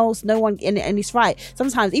something else. No one, and it's right.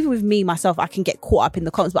 Sometimes even with me, myself, I can get caught up in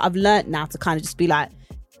the comments, but I've learned now to kind of just be like,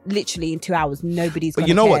 literally in 2 hours, nobody's gonna But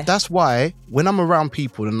you know care. what? That's why when I'm around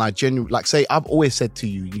people and I genuinely, like, say, I've always said to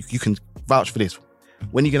you, you can vouch for this.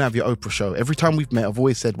 When are you going to have your Oprah show? Every time we've met, I've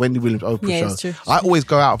always said, when are you willing to Oprah show? It's true. I always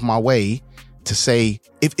go out of my way to say,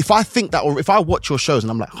 if I think that, or if I watch your shows and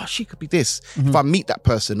I'm like, oh, she could be this. If I meet that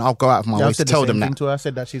person, I'll go out of my way to tell them that. To her. I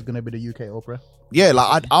said that she's going to be the UK Oprah. Yeah,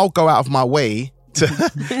 like I'll go out of my way to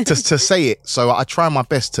to say it. So I try my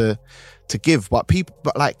best to give. But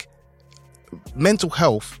like mental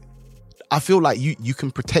health, I feel like you can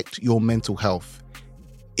protect your mental health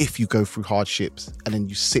if you go through hardships and then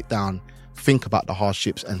you sit down, think about the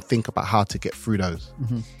hardships and think about how to get through those.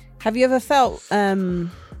 Have you ever felt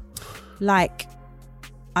like,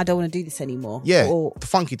 I don't want to do this anymore? Yeah, Or, the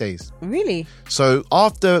funky days. really? So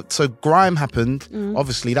grime happened,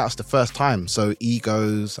 obviously that was the first time. So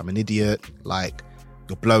egos, I'm an idiot, like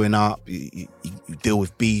you're blowing up, you deal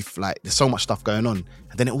with beef, like there's so much stuff going on.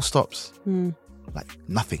 And then it all stops. Like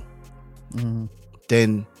nothing.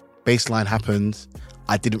 Then baseline happened.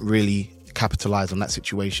 I didn't really capitalize on that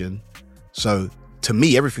situation. So to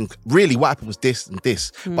me, everything really what happened was this and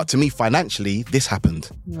this. But to me, financially, this happened.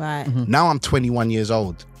 Right. Now I'm 21 years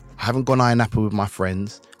old. I haven't gone eye and apple with my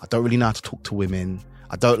friends. I don't really know how to talk to women.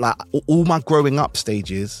 I don't like all my growing up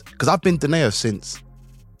stages, because I've been Donae'O since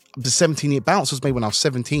the 17 year bounce was made when I was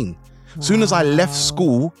 17. As soon as I left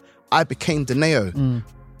school, I became Donae'O.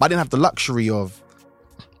 But I didn't have the luxury of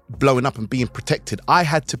blowing up and being protected. I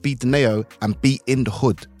had to be Donae'O and be in the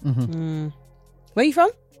hood. Where are you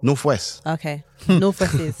from? Northwest. Okay.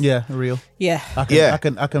 Northwest is. Yeah, real. Yeah. I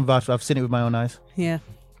can vouch. I've seen it with my own eyes. Yeah.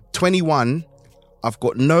 21, I've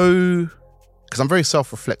got no, because I'm very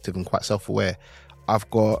self-reflective and quite self-aware. I've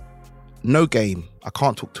got no game. I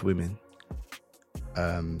can't talk to women.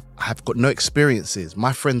 I've got no experiences.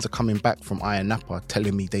 My friends are coming back from Ayia Napa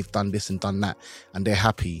telling me they've done this and done that and they're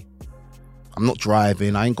happy. I'm not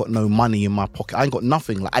driving. I ain't got no money in my pocket. I ain't got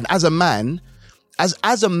nothing. Like, and as a man,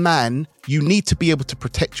 as a man, you need to be able to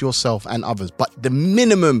protect yourself and others. But the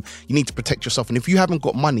minimum, you need to protect yourself. And if you haven't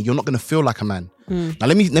got money, you're not going to feel like a man. Now,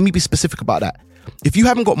 let me be specific about that. If you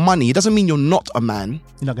haven't got money, it doesn't mean you're not a man.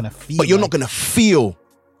 You're not going to feel. But you're not going to feel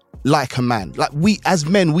like a man. Like we, as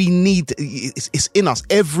men, we need, it's in us.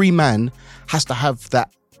 Every man has to have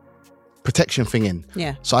that protection thing in.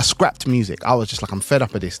 Yeah. So I scrapped music. I was just like, I'm fed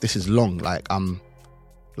up of this. This is long. I'm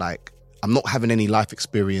not having any life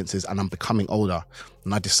experiences and I'm becoming older.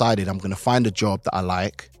 And I decided I'm going to find a job that I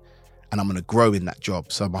like and I'm going to grow in that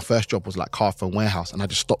job. So my first job was like car phone warehouse and I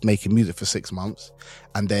just stopped making music for 6 months.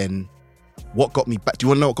 And then what got me back? Do you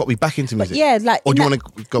want to know what got me back into music? But yeah, like, or do you want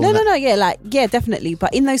to go? No. Yeah, definitely.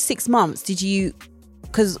 But in those 6 months, did you?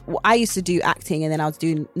 Because I used to do acting and then I was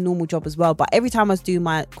doing normal job as well. But every time I was doing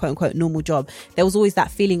my quote unquote normal job, there was always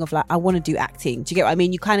that feeling of like, I want to do acting. Do you get what I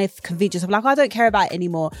mean? You kind of convince yourself like, I don't care about it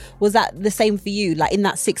anymore. Was that the same for you? Like in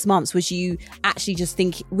that 6 months, was you actually just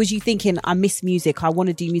thinking, I miss music, I want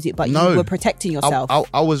to do music, but you were protecting yourself?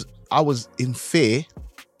 I was in fear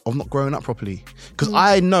of not growing up properly. Because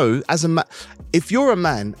I know as a man, if you're a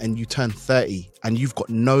man and you turn 30 and you've got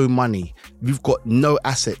no money, you've got no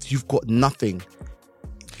assets, you've got nothing,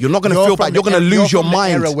 you're not going to feel bad. You're going to lose your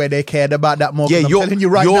mind. Era where they cared about that more. Yeah, I'm telling you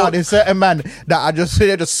right now, there's certain men that are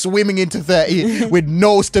just swimming into 30 with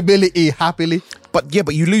no stability, happily. But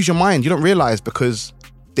you lose your mind. You don't realize, because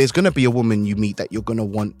there's going to be a woman you meet that you're going to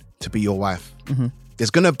want to be your wife. There's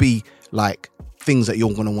going to be like things that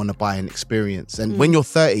you're going to want to buy and experience. And when you're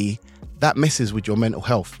 30, that messes with your mental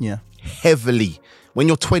health. Yeah. Heavily. When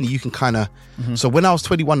you're 20, you can kind of. So when I was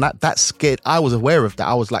 21, that scared. I was aware of that.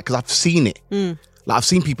 I was like, because I've seen it. Like I've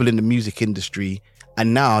seen people in the music industry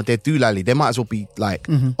and now they're doolally. They might as well be like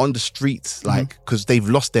on the streets, like, because they've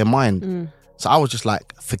lost their mind. So I was just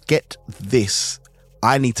like, forget this.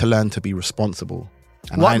 I need to learn to be responsible.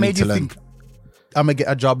 And what made you think I'm going to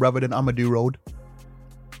get a job rather than I'm going to do road?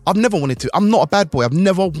 I've never wanted to. I'm not a bad boy. I've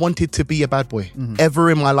never wanted to be a bad boy ever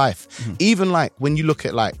in my life. Even like when you look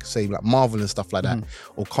at like, say like Marvel and stuff like that,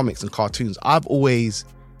 or comics and cartoons, I've always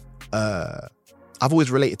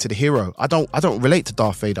related to the hero. I don't relate to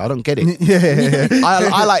Darth Vader. I don't get it.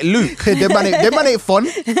 I like Luke. Them man ain't fun.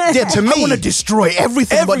 Yeah, to me, I want to destroy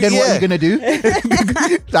everything. But then what are you gonna do?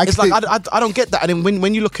 It's like I don't get that. And then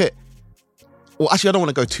when you look at, well, actually, I don't want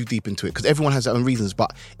to go too deep into it because everyone has their own reasons.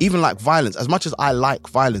 But even like violence, as much as I like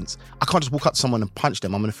violence, I can't just walk up to someone and punch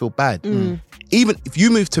them. I'm going to feel bad. Even if you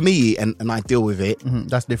move to me and I deal with it,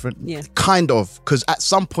 that's different. Yeah, kind of. Because at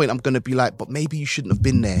some point, I'm going to be like, but maybe you shouldn't have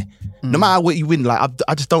been there. No matter what you win, like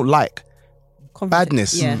I just don't like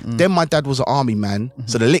badness. Yeah. Then my dad was an army man,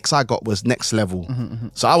 so the licks I got was next level.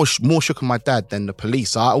 So I was more shook on my dad than the police.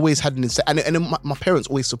 So I always had and then my parents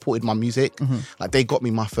always supported my music. Like they got me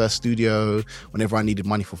my first studio. Whenever I needed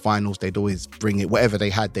money for finals, they'd always bring it. Whatever they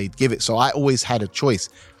had, they'd give it. So I always had a choice.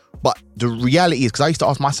 But the reality is, because I used to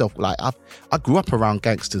ask myself, like I grew up around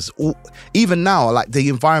gangsters. Even now, like the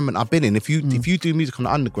environment I've been in, if you do music on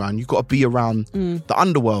the underground, you've got to be around the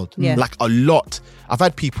underworld. Like a lot. I've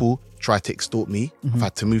had people try to extort me. I've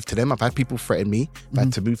had to move to them. I've had people threaten me. I've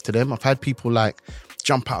had to move to them. I've had people like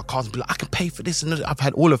jump out of cars and be like, I can pay for this. And I've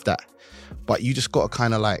had all of that. But you just got to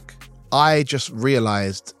kind of like, I just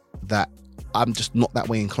realized that I'm just not that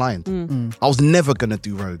way inclined. I was never going to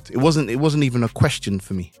do road. It wasn't even a question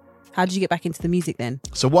for me. How did you get back into the music then?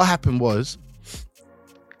 So what happened was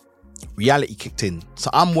reality kicked in. So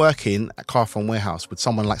I'm working at Carphone Warehouse with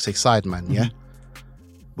someone like, say, Sideman, yeah?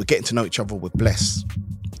 We're getting to know each other, we're blessed.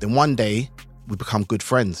 Then one day, we become good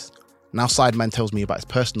friends. Now Sideman tells me about his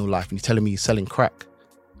personal life and he's telling me he's selling crack.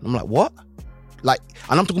 And I'm like, what? Like,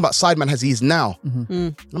 and I'm talking about Sideman as he is now.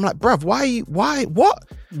 And I'm like, bruv, why, what?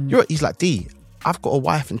 He's like, D, I've got a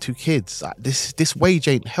wife and 2 kids. Like, this wage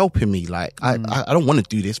ain't helping me. Like, I don't want to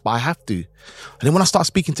do this, but I have to. And then when I start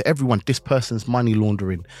speaking to everyone, this person's money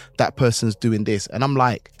laundering, that person's doing this. And I'm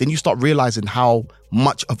like, then you start realizing how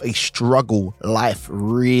much of a struggle life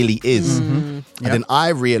really is. And then I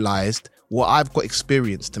realized, well, I've got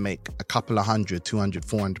experience to make a couple of £100, £200,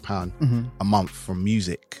 £400 a month from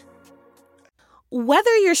music.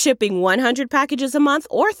 Whether you're shipping 100 packages a month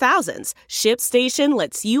or thousands, ShipStation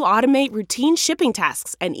lets you automate routine shipping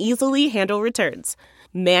tasks and easily handle returns.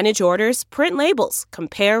 Manage orders, print labels,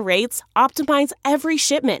 compare rates, optimize every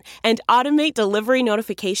shipment, and automate delivery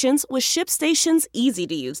notifications with ShipStation's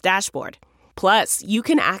easy-to-use dashboard. Plus, you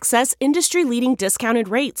can access industry-leading discounted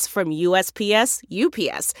rates from USPS,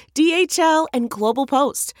 UPS, DHL, and Global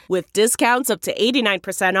Post, with discounts up to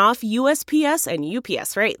 89% off USPS and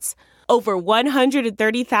UPS rates. Over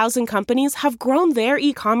 130,000 companies have grown their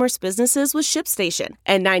e-commerce businesses with ShipStation,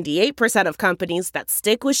 and 98% of companies that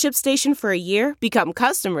stick with ShipStation for a year become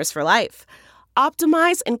customers for life.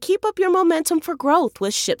 Optimize and keep up your momentum for growth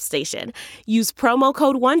with ShipStation. Use promo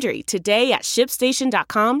code WONDERY today at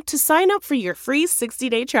ShipStation.com to sign up for your free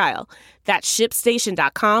 60-day trial. That's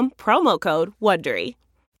ShipStation.com, promo code WONDERY.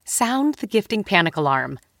 Sound the gifting panic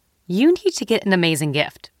alarm. You need to get an amazing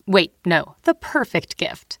gift. Wait, no, the perfect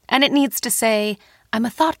gift. And it needs to say, I'm a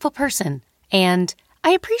thoughtful person, and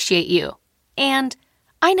I appreciate you, and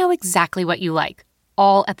I know exactly what you like,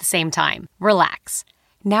 all at the same time. Relax.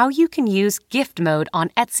 Now you can use gift mode on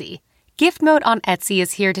Etsy. Gift mode on Etsy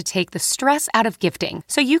is here to take the stress out of gifting,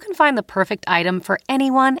 so you can find the perfect item for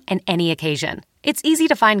anyone and any occasion. It's easy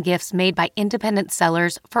to find gifts made by independent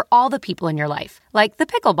sellers for all the people in your life, like the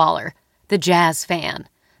pickleballer, the jazz fan,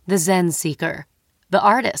 the Zen seeker, the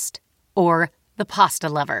artist, or the pasta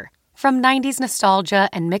lover. From 90s nostalgia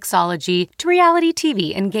and mixology to reality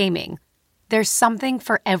TV and gaming, there's something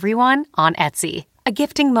for everyone on Etsy. A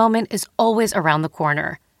gifting moment is always around the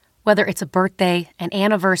corner. Whether it's a birthday, an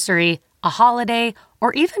anniversary, a holiday,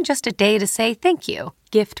 or even just a day to say thank you,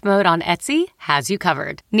 Gift Mode on Etsy has you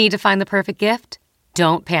covered. Need to find the perfect gift?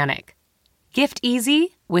 Don't panic. Gift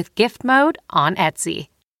easy with Gift Mode on Etsy.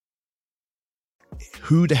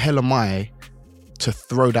 Who the hell am I to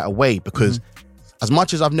throw that away? Because as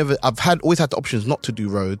much as I've always had the options not to do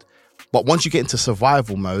road, but once you get into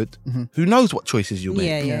survival mode, who knows what choices you'll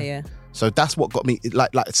make. Yeah. So that's what got me,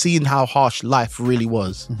 like seeing how harsh life really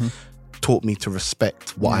was, taught me to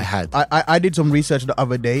respect what I had. I did some research the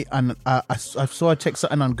other day, and I saw I checked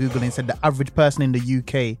something on Google and it said the average person in the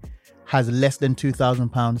UK has less than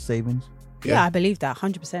 £2,000 savings. Yeah, I believe that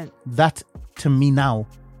 100%. That to me now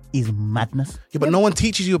is madness. Yeah, but no one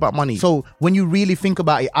teaches you about money. So when you really think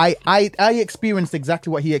about it, I experienced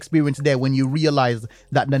exactly what he experienced there when you realize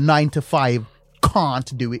that the 9 to 5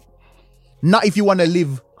 can't do it. Not if you want to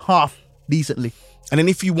live half decently. And then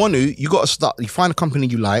if you want to, you got to start, you find a company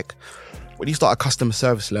you like, when you start at customer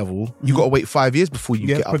service level, you got to wait 5 years before you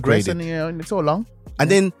get progressing, upgraded. and it's all long. And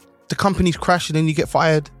then the company's crash and then you get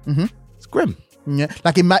fired. It's grim. Yeah,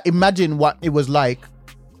 like imagine what it was like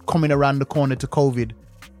coming around the corner to COVID.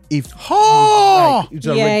 If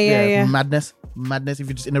madness. If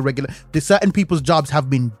you're just in a regular, there's certain people's jobs have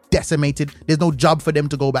been decimated. There's no job for them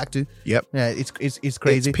to go back to. Yep. Yeah, it's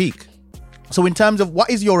crazy. It's peak. So in terms of what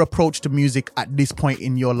is your approach to music at this point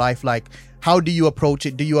in your life? Like, how do you approach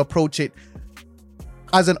it? Do you approach it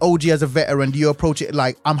as an OG, as a veteran? Do you approach it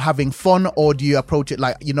like I'm having fun, or do you approach it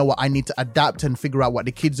like, you know what, I need to adapt and figure out what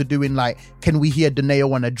the kids are doing? Like, can we hear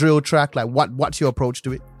Donae'O on a drill track? Like, what's your approach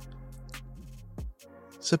to it?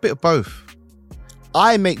 It's a bit of both.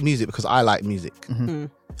 I make music because I like music.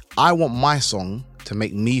 I want my song to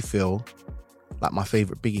make me feel like my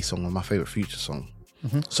favorite Biggie song or my favorite Future song.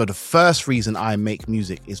 So the first reason I make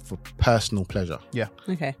music is for personal pleasure. Yeah.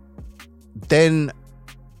 Okay. Then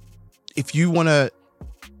if you want to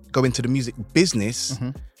go into the music business,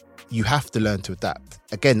 you have to learn to adapt.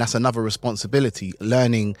 Again, that's another responsibility.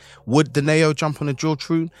 Learning, would Donae'O jump on a drill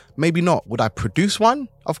tune? Maybe not. Would I produce one?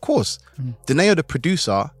 Of course. Donae'O the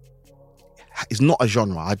producer is not a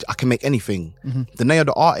genre. I can make anything. Donae'O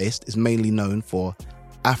the artist is mainly known for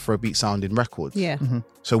Afrobeat sounding records. Yeah.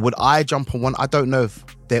 So would I jump on one? I don't know if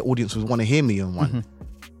their audience would want to hear me on one.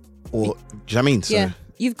 Or, do you know what I mean? So, yeah.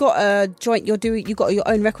 You've got a joint. You've got your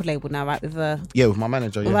own record label now, right? With with my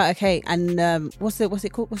manager. Yeah. Right. Okay. And what's it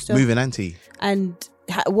called? What's the Moving Auntie? And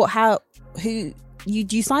do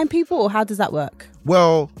you sign people, or how does that work?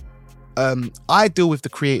 Well, I deal with the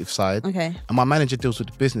creative side. Okay. And my manager deals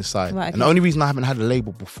with the business side. Right, okay. And the only reason I haven't had a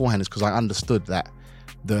label beforehand is because I understood that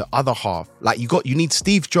the other half, like you need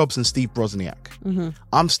Steve Jobs and Steve Wozniak.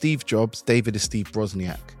 I'm Steve Jobs. David is Steve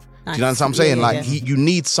Wozniak. Nice. Do you know what I'm saying? Yeah, you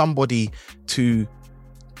need somebody to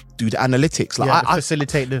do the analytics. Like to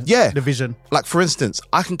facilitate the vision. Like for instance,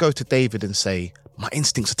 I can go to David and say, my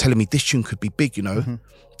instincts are telling me this tune could be big, you know.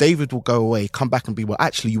 David will go away, come back and be, well,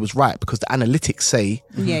 actually you was right because the analytics say.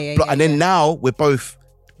 And then now we've both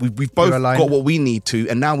got what we need to,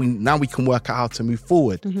 and now we can work out how to move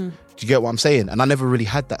forward. Do you get what I'm saying? And I never really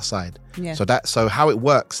had that side. Yeah. So how it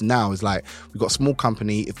works now is like, we've got a small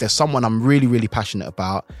company. If there's someone I'm really, really passionate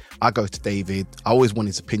about, I go to David. I always want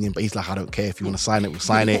his opinion, but he's like, I don't care. If you want to sign it, we'll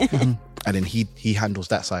sign it. And then he handles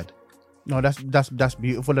that side. No, that's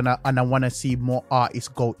beautiful, and I want to see more artists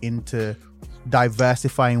go into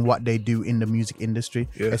diversifying what they do in the music industry,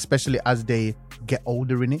 especially as they get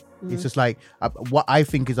older in it. It's just like what I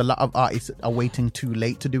think is a lot of artists are waiting too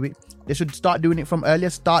late to do it. They should start doing it from earlier,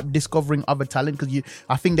 start discovering other talent, because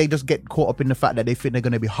I think they just get caught up in the fact that they think they're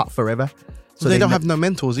going to be hot forever. So they don't have no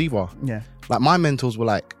mentors either. Yeah. Like my mentors were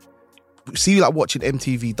like, see, like watching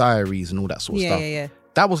MTV Diaries and all that sort of stuff. Yeah.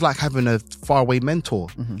 That was like having a faraway mentor.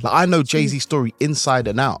 Like I know Jay-Z's story inside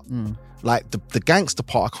and out. Like the gangster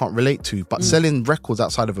part I can't relate to, but selling records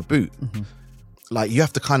outside of a boot, like you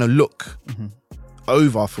have to kind of look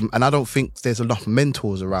over from, and I don't think there's enough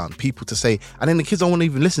mentors around, people to say, and then the kids don't want to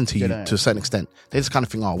even listen to you to a certain extent. They just kind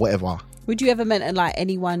of think, oh, whatever. Would you ever mentor like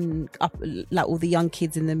anyone up, like all the young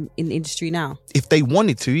kids in the industry now? If they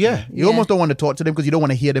wanted to, yeah. You almost don't want to talk to them because you don't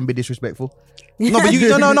want to hear them be disrespectful. No, but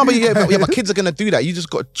but kids are gonna do that. You just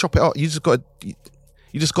got to chop it up. You just got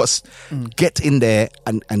to get in there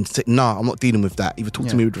and say, nah, I'm not dealing with that. Either talk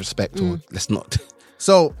to me with respect or let's not.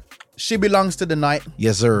 So, She Belongs to the Night.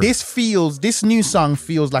 Yes, sir. This new song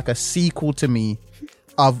feels like a sequel to me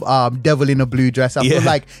of Devil in a Blue Dress. I feel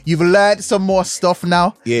like you've learned some more stuff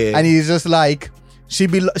now. Yeah. And he's just like, she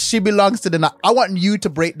belongs to the night. I want you to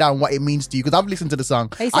break down what it means to you, because I've listened to the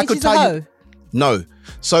song. Hey, I could tell you. No.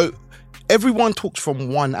 So everyone talks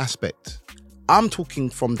from one aspect. I'm talking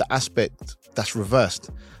from the aspect that's reversed.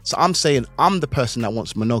 So I'm saying I'm the person that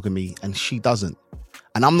wants monogamy and she doesn't.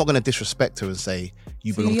 And I'm not going to disrespect her and say,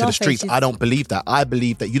 you belong to the streets. I don't believe that. I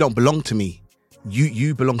believe that you don't belong to me.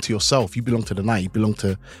 You belong to yourself. You belong to the night. You belong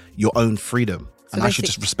to your own freedom. So and I should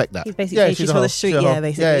just respect that. He's basically she's for the street,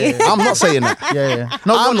 basically. Yeah. I'm not saying that. Yeah.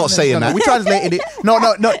 No, I'm not saying that. We translated it.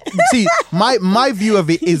 No. See, my view of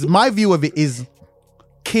it is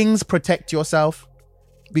kings protect yourself.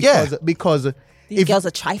 Because these girls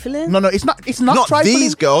are trifling. No, it's not trifling.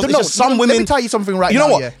 These girls. It's just some women. Let me tell you something right now. You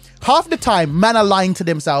know what? Yeah. Half the time, men are lying to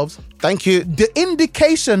themselves. Thank you. The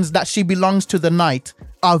indications that she belongs to the night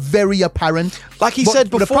are very apparent. Like he said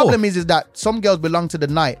before. The problem is that some girls belong to the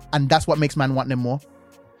night, and that's what makes man want them more.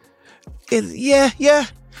 Yeah.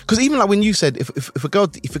 Because even like when you said if you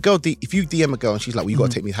DM a girl and she's like, well, you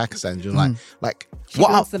got to take me to Hakkasan, you're like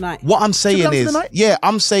what I'm saying is,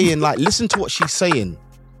 I'm saying like, listen to what she's saying.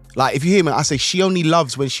 Like if you hear me, I say she only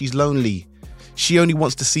loves when she's lonely. she only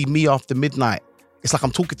wants to see me after midnight. It's like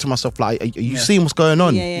I'm talking to myself like, are you seeing what's going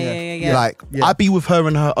on? Yeah. Like, I be with her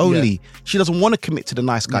and her only. She doesn't want to commit to the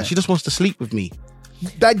nice guy. She just wants to sleep with me.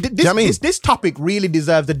 This topic really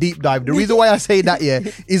deserves a deep dive. The reason why I say that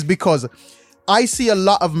is because I see a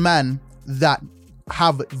lot of men that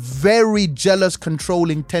have very jealous,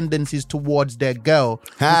 controlling tendencies towards their girl,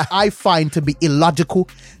 which I find to be illogical.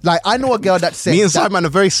 Like, I know a girl that said me and Simon are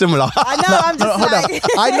very similar. I know. I'm just like,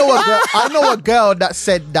 I know a girl that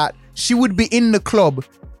said that she would be in the club.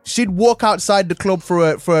 She'd walk outside the club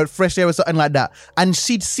for a fresh air or something like that, and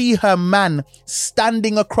she'd see her man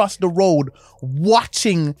standing across the road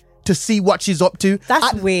watching to see what she's up to.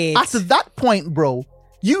 That's weird. At that point, bro,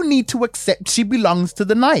 you need to accept she belongs to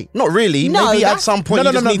the night. Not really. No, maybe at some point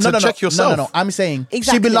you just need to check yourself. No. I'm saying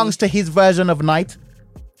Exactly. she belongs to his version of night.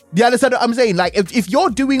 Do you understand what I'm saying? Like, if you're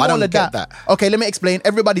doing I all don't of get that. that. Okay, let me explain.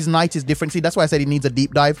 Everybody's night is different. See, that's why I said it needs a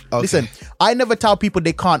deep dive. Okay. Listen, I never tell people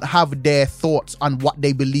they can't have their thoughts on what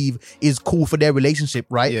they believe is cool for their relationship,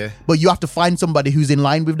 right? Yeah. But you have to find somebody who's in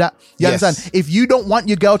line with that. You Yes. understand? If you don't want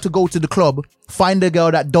your girl to go to the club, find a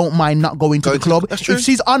girl that don't mind not going to the club. That's true. If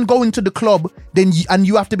she's on going to the club, then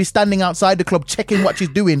you have to be standing outside the club checking what she's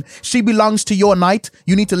doing. She belongs to your night.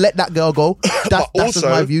 You need to let that girl go. That's just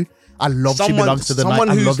my view. I love she belongs to the night.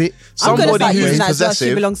 I love it. I'm gonna Somebody start who's using that as well. She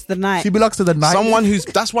possessive. belongs to the night. She belongs to the night. Someone who's,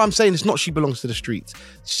 that's why I'm saying it's not she belongs to the streets.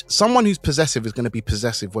 Someone who's possessive is going to be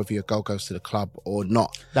possessive whether your girl goes to the club or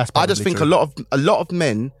not. I just think true. a lot of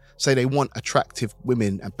men say they want attractive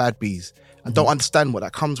women and bad bees and don't understand what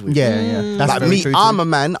that comes with. Yeah. That's Like very me, true I'm too. a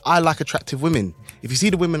man. I like attractive women. If you see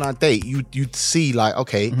the women I date, you'd see like,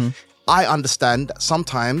 okay, I understand that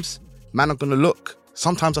sometimes men are going to look.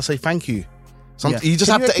 Sometimes I say thank you. You just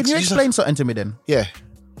have to. Can you explain something to me then? Yeah.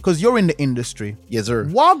 Because you're in the industry. Yes, sir.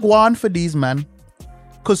 Wagwan for these, man.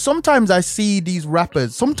 Because sometimes I see these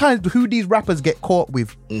rappers, sometimes who these rappers get caught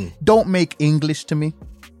with don't make English to me.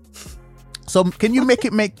 So can you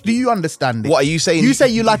do you understand it? What are you saying? You say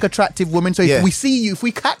you like attractive women, so if we see you, if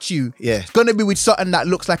we catch you, it's going to be with something that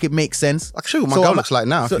looks like it makes sense. Like, sure, my girl looks like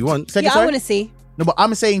now if you want. Yeah, I want to see. No, but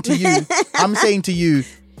I'm saying to you,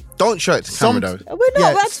 don't show it to camera though. We're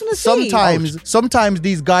not. I just want to see. Sometimes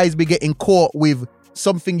these guys be getting caught with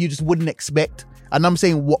something you just wouldn't expect, and I'm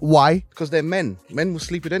saying why? Because they're men. Men will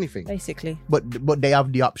sleep with anything. Basically. But they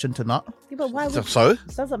have the option to not. Yeah, but why would So?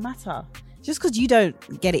 It doesn't matter. Just because you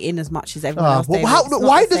don't get it in as much as everyone else.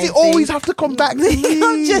 Why does it always have to come back to me?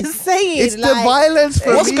 I'm just saying. It's the violence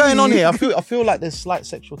for What's me. going on here? I feel like there's slight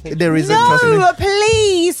sexual tension. There isn't. trust me. No,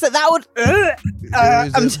 please. That would.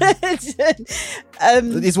 I'm just.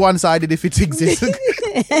 It's one-sided if it exists.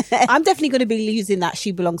 I'm definitely going to be using that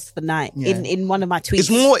 "She Belongs to the Night" in one of my tweets.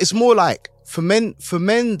 It's more like for men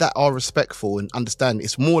that are respectful and understand.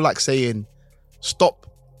 It's more like saying, stop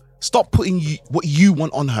putting what you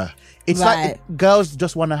want on her. It's like girls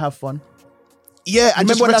just want to have fun. Yeah, and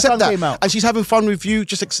Remember just when that accept song that. came out? And she's having fun with you.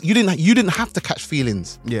 You didn't have to catch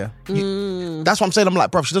feelings. Yeah. That's what I'm saying. I'm like,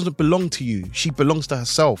 bruv, she doesn't belong to you. She belongs to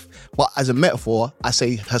herself. But as a metaphor, I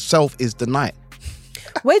say herself is the night.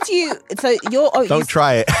 Where do you? So you're. Don't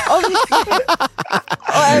try it.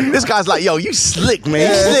 This guy's like, yo, you slick,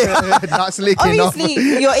 man. Not slick enough. Obviously,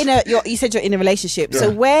 you said you're in a relationship.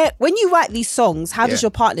 So when you write these songs, how does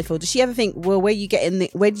your partner feel? Does she ever think, well, where did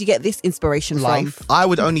you get this inspiration from? I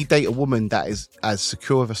would only date a woman that is as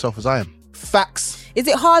secure of herself as I am. Facts. Is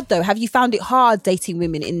it hard though? Have you found it hard dating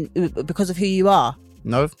women because of who you are?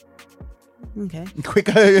 No. Okay. Quick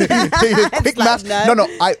math. No.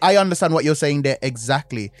 I understand what you're saying there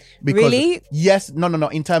exactly. Because Really? Yes. No.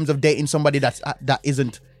 In terms of dating somebody that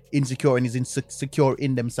isn't insecure and is insecure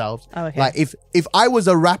in themselves. Oh, okay. Like if I was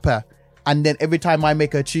a rapper and then every time I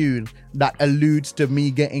make a tune that alludes to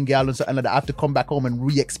me getting gal and something like that, I have to come back home and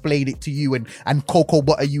re-explain it to you and cocoa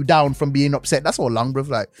butter you down from being upset. That's all long, bro.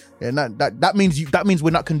 Like, that means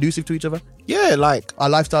we're not conducive to each other. Yeah, like our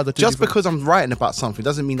lifestyles are too just different. because I'm writing about something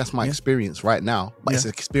doesn't mean that's my experience right now, but it's an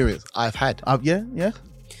experience I've had. Yeah.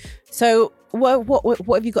 So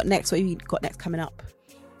what have you got next? What have you got next coming up?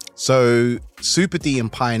 So Super D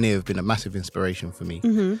and Pioneer have been a massive inspiration for me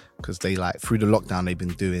because they through the lockdown they've been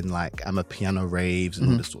doing piano raves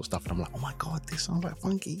and all this sort of stuff, and I'm like, oh my god, this sounds like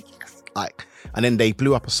funky. And then they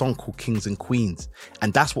blew up a song called Kings and Queens,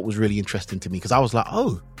 and that's what was really interesting to me because I was like,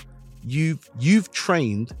 oh, you've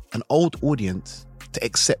trained an old audience to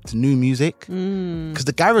accept new music because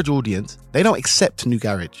the garage audience, they don't accept new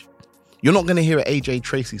garage. You're not going to hear an AJ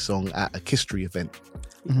Tracy song at a Kistery event,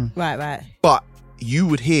 Right. but you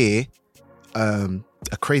would hear a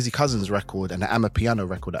Crazy Cousins record and an Amapiano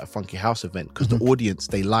record at a Funky House event because the audience,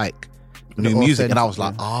 they like new music. And I was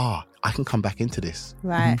like, I can come back into this.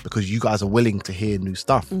 Right. Because you guys are willing to hear new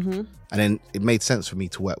stuff. Mm-hmm. And then it made sense for me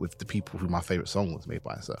to work with the people who my favorite song was made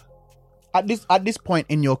by. So At this point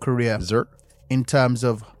in your career, in terms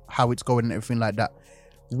of how it's going and everything like that,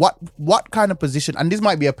 what kind of position, and this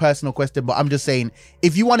might be a personal question, but I'm just saying,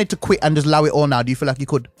 if you wanted to quit and just allow it all now, do you feel like you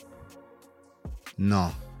could?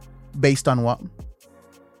 No. Based on what?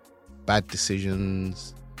 Bad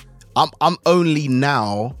decisions. I'm only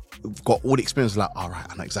now got all the experience, like, all right,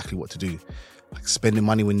 I know exactly what to do. Like spending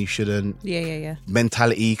money when you shouldn't. Yeah.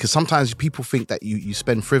 Mentality, because sometimes people think that you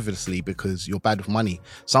spend frivolously because you're bad with money.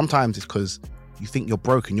 Sometimes it's because you think you're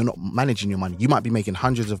broke and you're not managing your money. You might be making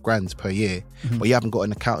hundreds of grands per year, but you haven't got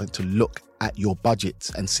an accountant to look at your budgets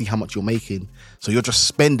and see how much you're making. So you're just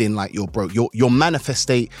spending like you're broke. You're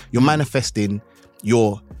manifesting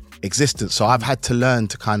your existence. So I've had to learn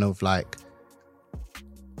to kind of like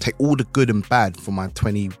take all the good and bad from my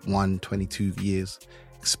 21, 22 years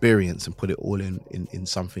experience and put it all in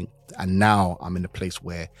something. And now I'm in a place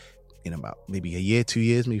where in about maybe a year, 2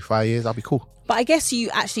 years, maybe 5 years, I'll be cool. But I guess you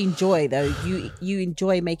actually enjoy, though. You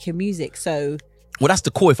enjoy making music, so... Well, that's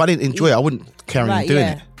the core. If I didn't enjoy it, I wouldn't carry on doing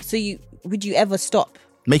it. So would you ever stop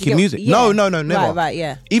making music? Yeah. No, never. Right,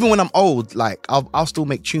 yeah. Even when I'm old, like I'll still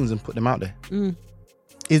make tunes and put them out there.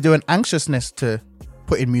 Is there an anxiousness to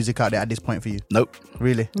putting music out there at this point for you? Nope.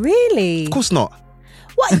 Really? Really? Of course not.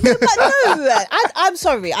 What? No, I'm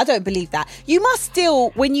sorry, I don't believe that. You must still,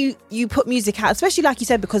 when you put music out, especially like you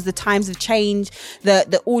said, because the times have changed,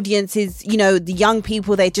 the audience is, the young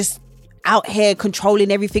people, they're just out here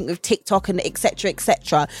controlling everything with TikTok and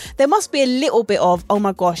etc. There must be a little bit of, oh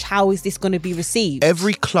my gosh, how is this going to be received?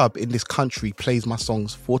 Every club in this country plays my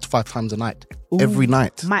songs 4 to 5 times a night. Ooh, every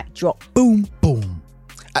night. Mic drop. Boom. Boom.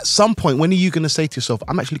 At some point, when are you going to say to yourself,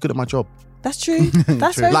 I'm actually good at my job? That's true.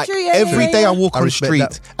 That's very like, true. Yeah, every day I walk on the street,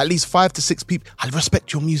 that. at least 5 to 6 people, I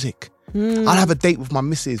respect your music. I'll have a date with my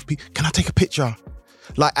missus. Can I take a picture?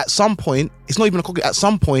 Like at some point, it's not even a cookie. At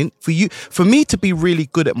some point, for me to be really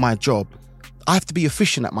good at my job, I have to be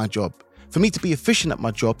efficient at my job. For me to be efficient at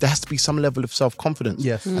my job, there has to be some level of self-confidence.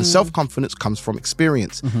 Yes. And self-confidence comes from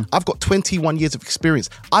experience. I've got 21 years of experience.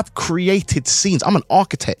 I've created scenes. I'm an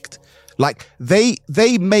architect. Like they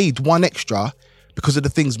made One Extra because of the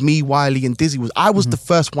things me, Wiley and Dizzy was. I was the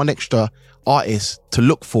first One Extra artist to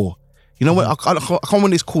look for. You know what? I can't remember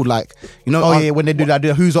what it's called. Like, when they do that,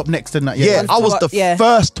 who's up next and that. Yeah, I was the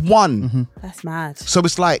first one. That's mad. So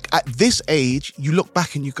it's like at this age, you look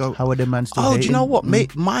back and you go, how are the man still hating? do you know what,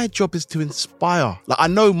 mate? My job is to inspire. Like I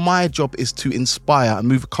know my job is to inspire and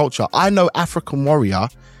move a culture. I know African Warrior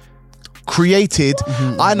created.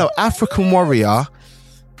 I know African Warrior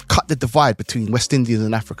cut the divide between West Indians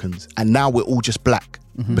and Africans, and now we're all just black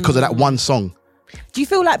because of that one song. Do you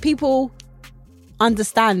feel like people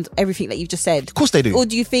understand everything that you've just said? Of course they do. Or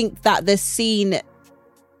do you think that the scene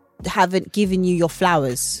haven't given you your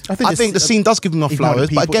flowers? I think the scene does give me my flowers,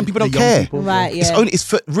 but again, people don't care. Right, yeah.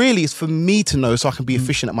 It's for me to know so I can be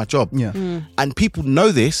efficient at my job. Yeah. And people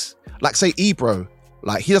know this. Like say Ebro,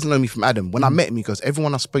 like he doesn't know me from Adam. When I met him, he goes,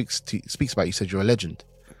 everyone I speaks about you said you're a legend.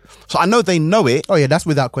 So I know they know it. Oh yeah, that's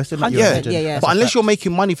without question. Like Yeah. But unless you're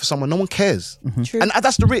making money for someone, no one cares. True. And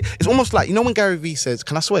that's it's almost like, when Gary Vee says,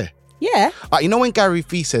 can I swear? Yeah. Like, when Gary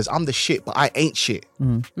Vee says, I'm the shit, but I ain't shit.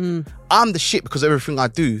 I'm the shit because of everything I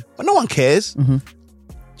do, but no one cares.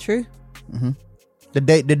 True. The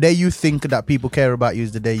day you think that people care about you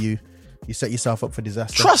is the day you set yourself up for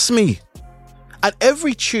disaster. Trust me. And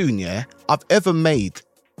every tune, I've ever made,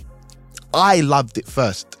 I loved it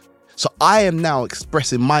first. So I am now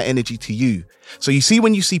expressing my energy to you. So you see,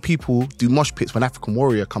 when you see people do mosh pits when African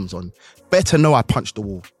Warrior comes on, better know I punched the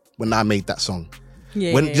wall when I made that song. Do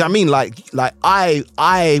you know what I mean? Like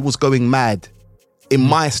I was going mad in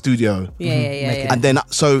my studio. Yeah. And then,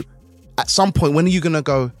 so at some point, when are you going to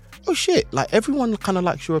go, oh shit, like everyone kind of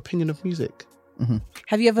likes your opinion of music?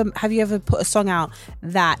 Have you ever put a song out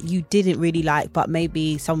that you didn't really like, but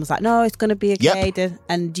maybe someone was like, no, it's gonna be okay? Yep.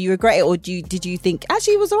 And do you regret it, or did you think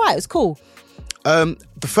actually it was alright, it was cool? The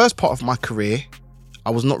first part of my career, I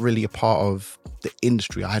was not really a part of the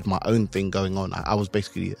industry. I had my own thing going on. I was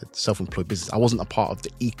basically a self-employed business. I wasn't a part of the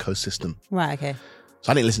ecosystem. Right. Okay.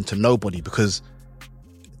 So I didn't listen to nobody because,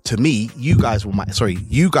 to me, you guys were my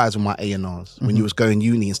A&Rs when you was going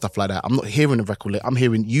uni and stuff like that. I'm not hearing a record. I'm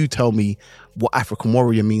hearing you tell me what African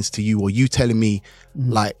Warrior means to you, or you telling me,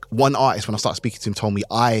 like one artist when I started speaking to him told me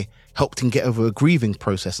I helped him get over a grieving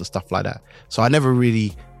process and stuff like that. So I never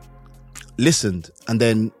really listened. And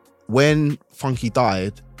then when Funky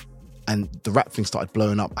died and the rap thing started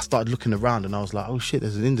blowing up, I started looking around and I was like, oh shit,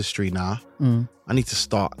 there's an industry now. I need to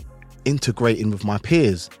start integrating with my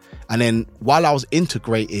peers. And then while I was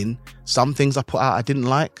integrating, some things I put out I didn't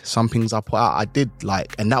like, some things I put out I did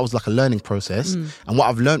like. And that was like a learning process. And what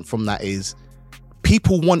I've learned from that is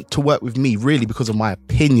people want to work with me really because of my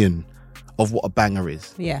opinion of what a banger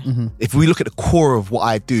is. Yeah. If we look at the core of what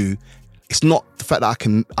I do, it's not the fact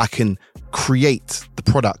that I can create the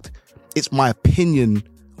product. It's my opinion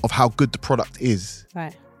of how good the product is.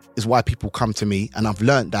 Right. Is why people come to me. And I've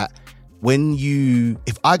learned that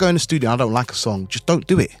if I go in the studio and I don't like a song, just don't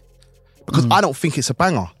do it. Because I don't think it's a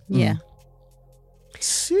banger. Yeah.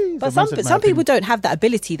 But some people don't have that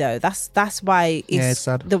ability though. That's why it's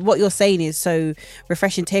sad. What you're saying is so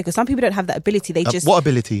refreshing to hear, because some people don't have that ability. They just what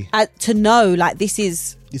ability? To know like this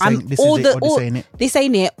ain't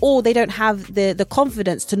it, or they don't have the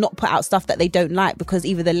confidence to not put out stuff that they don't like because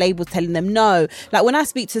either the label's telling them no. Like when I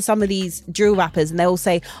speak to some of these drill rappers and they'll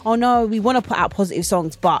say, oh no, we want to put out positive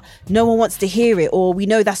songs but no one wants to hear it, or we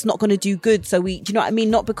know that's not going to do good, so do you know what I mean?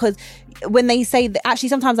 Not because when they say that actually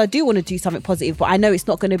sometimes I do want to do something positive but I know it's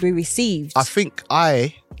not going to be received. I think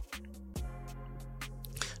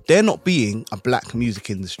there not being a black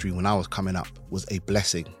music industry when I was coming up was a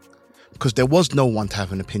blessing. Because there was no one to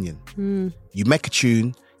have an opinion. You make a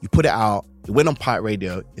tune, you put it out, it went on pirate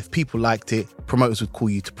radio. If people liked it, promoters would call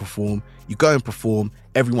you to perform. You go and perform,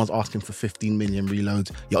 everyone's asking for 15 million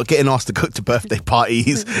reloads. You're getting asked to go to birthday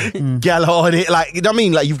parties, gala on it. Like, you know what I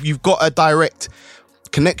mean? Like you've got a direct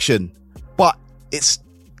connection, but it's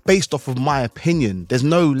based off of my opinion. There's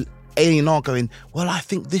no A&R going, well, I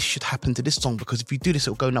think this should happen to this song because if you do this,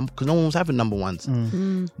 it'll go number, because no one was having number ones.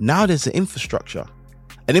 Now there's an infrastructure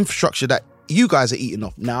that you guys are eating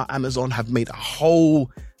off. Now Amazon have made a whole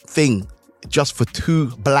thing just for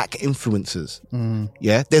 2 black influencers.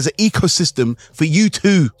 Yeah, there's an ecosystem for you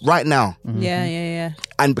too right now. Yeah.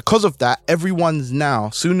 And because of that, everyone's now,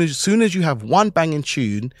 soon as you have one banging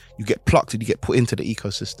tune, you get plucked and you get put into the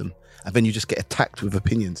ecosystem, and then you just get attacked with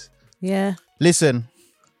opinions. Yeah. Listen,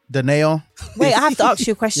 Donae'O. Wait, I have to ask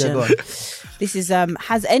you a question. Yeah, go on. This is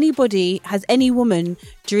has any woman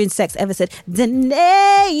during sex ever said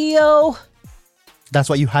Donae'O? That's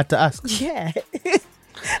what you had to ask. Yeah.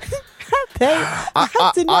 I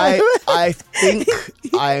have to know. I think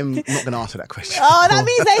I'm not going to answer that question. Oh, that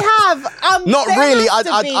means they have. Not they really. have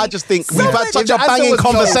I just think we've had such a banging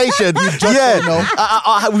conversation.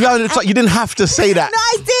 You didn't have to say that. No,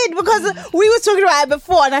 I did, because we were talking about it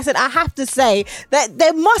before, and I said I have to say that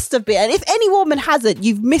there must have been. And if any woman hasn't,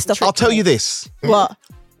 you've missed a. I'll tell you this. What?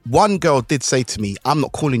 One girl did say to me, "I'm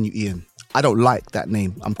not calling you Ian. I don't like that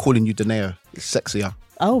name. I'm calling you Donae'O. It's sexier."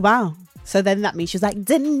 Oh wow. So then that means she's like,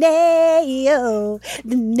 Donae'O,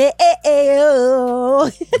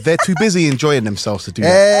 Donae'O. They're too busy enjoying themselves to do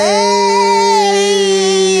that.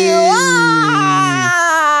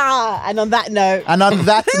 And on that note.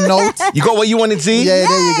 You got what you wanted, Z? Yeah,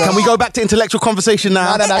 there you go. Can we go back to intellectual conversation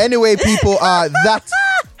now? No. Anyway, people, that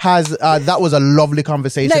was a lovely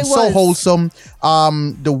conversation. No, so wholesome.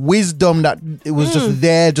 The wisdom that it was just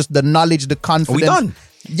there, just the knowledge, the confidence. Are we done?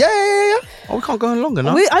 Yeah. Oh, we can't go on longer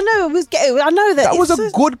now. I know that was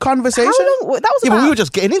a good conversation. How long? That was but we were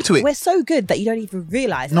just getting into it. We're so good that you don't even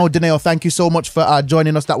realise. No, Donae'O, thank you so much for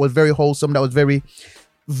joining us. That was very wholesome. That was very,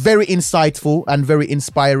 very insightful and very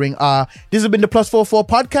inspiring. This has been the Plus44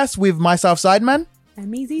 podcast with myself, Sideman.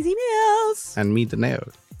 And me, ZZ Mills. And me,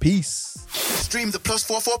 Donae'O. Peace. Stream the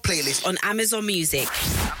Plus44 playlist on Amazon Music.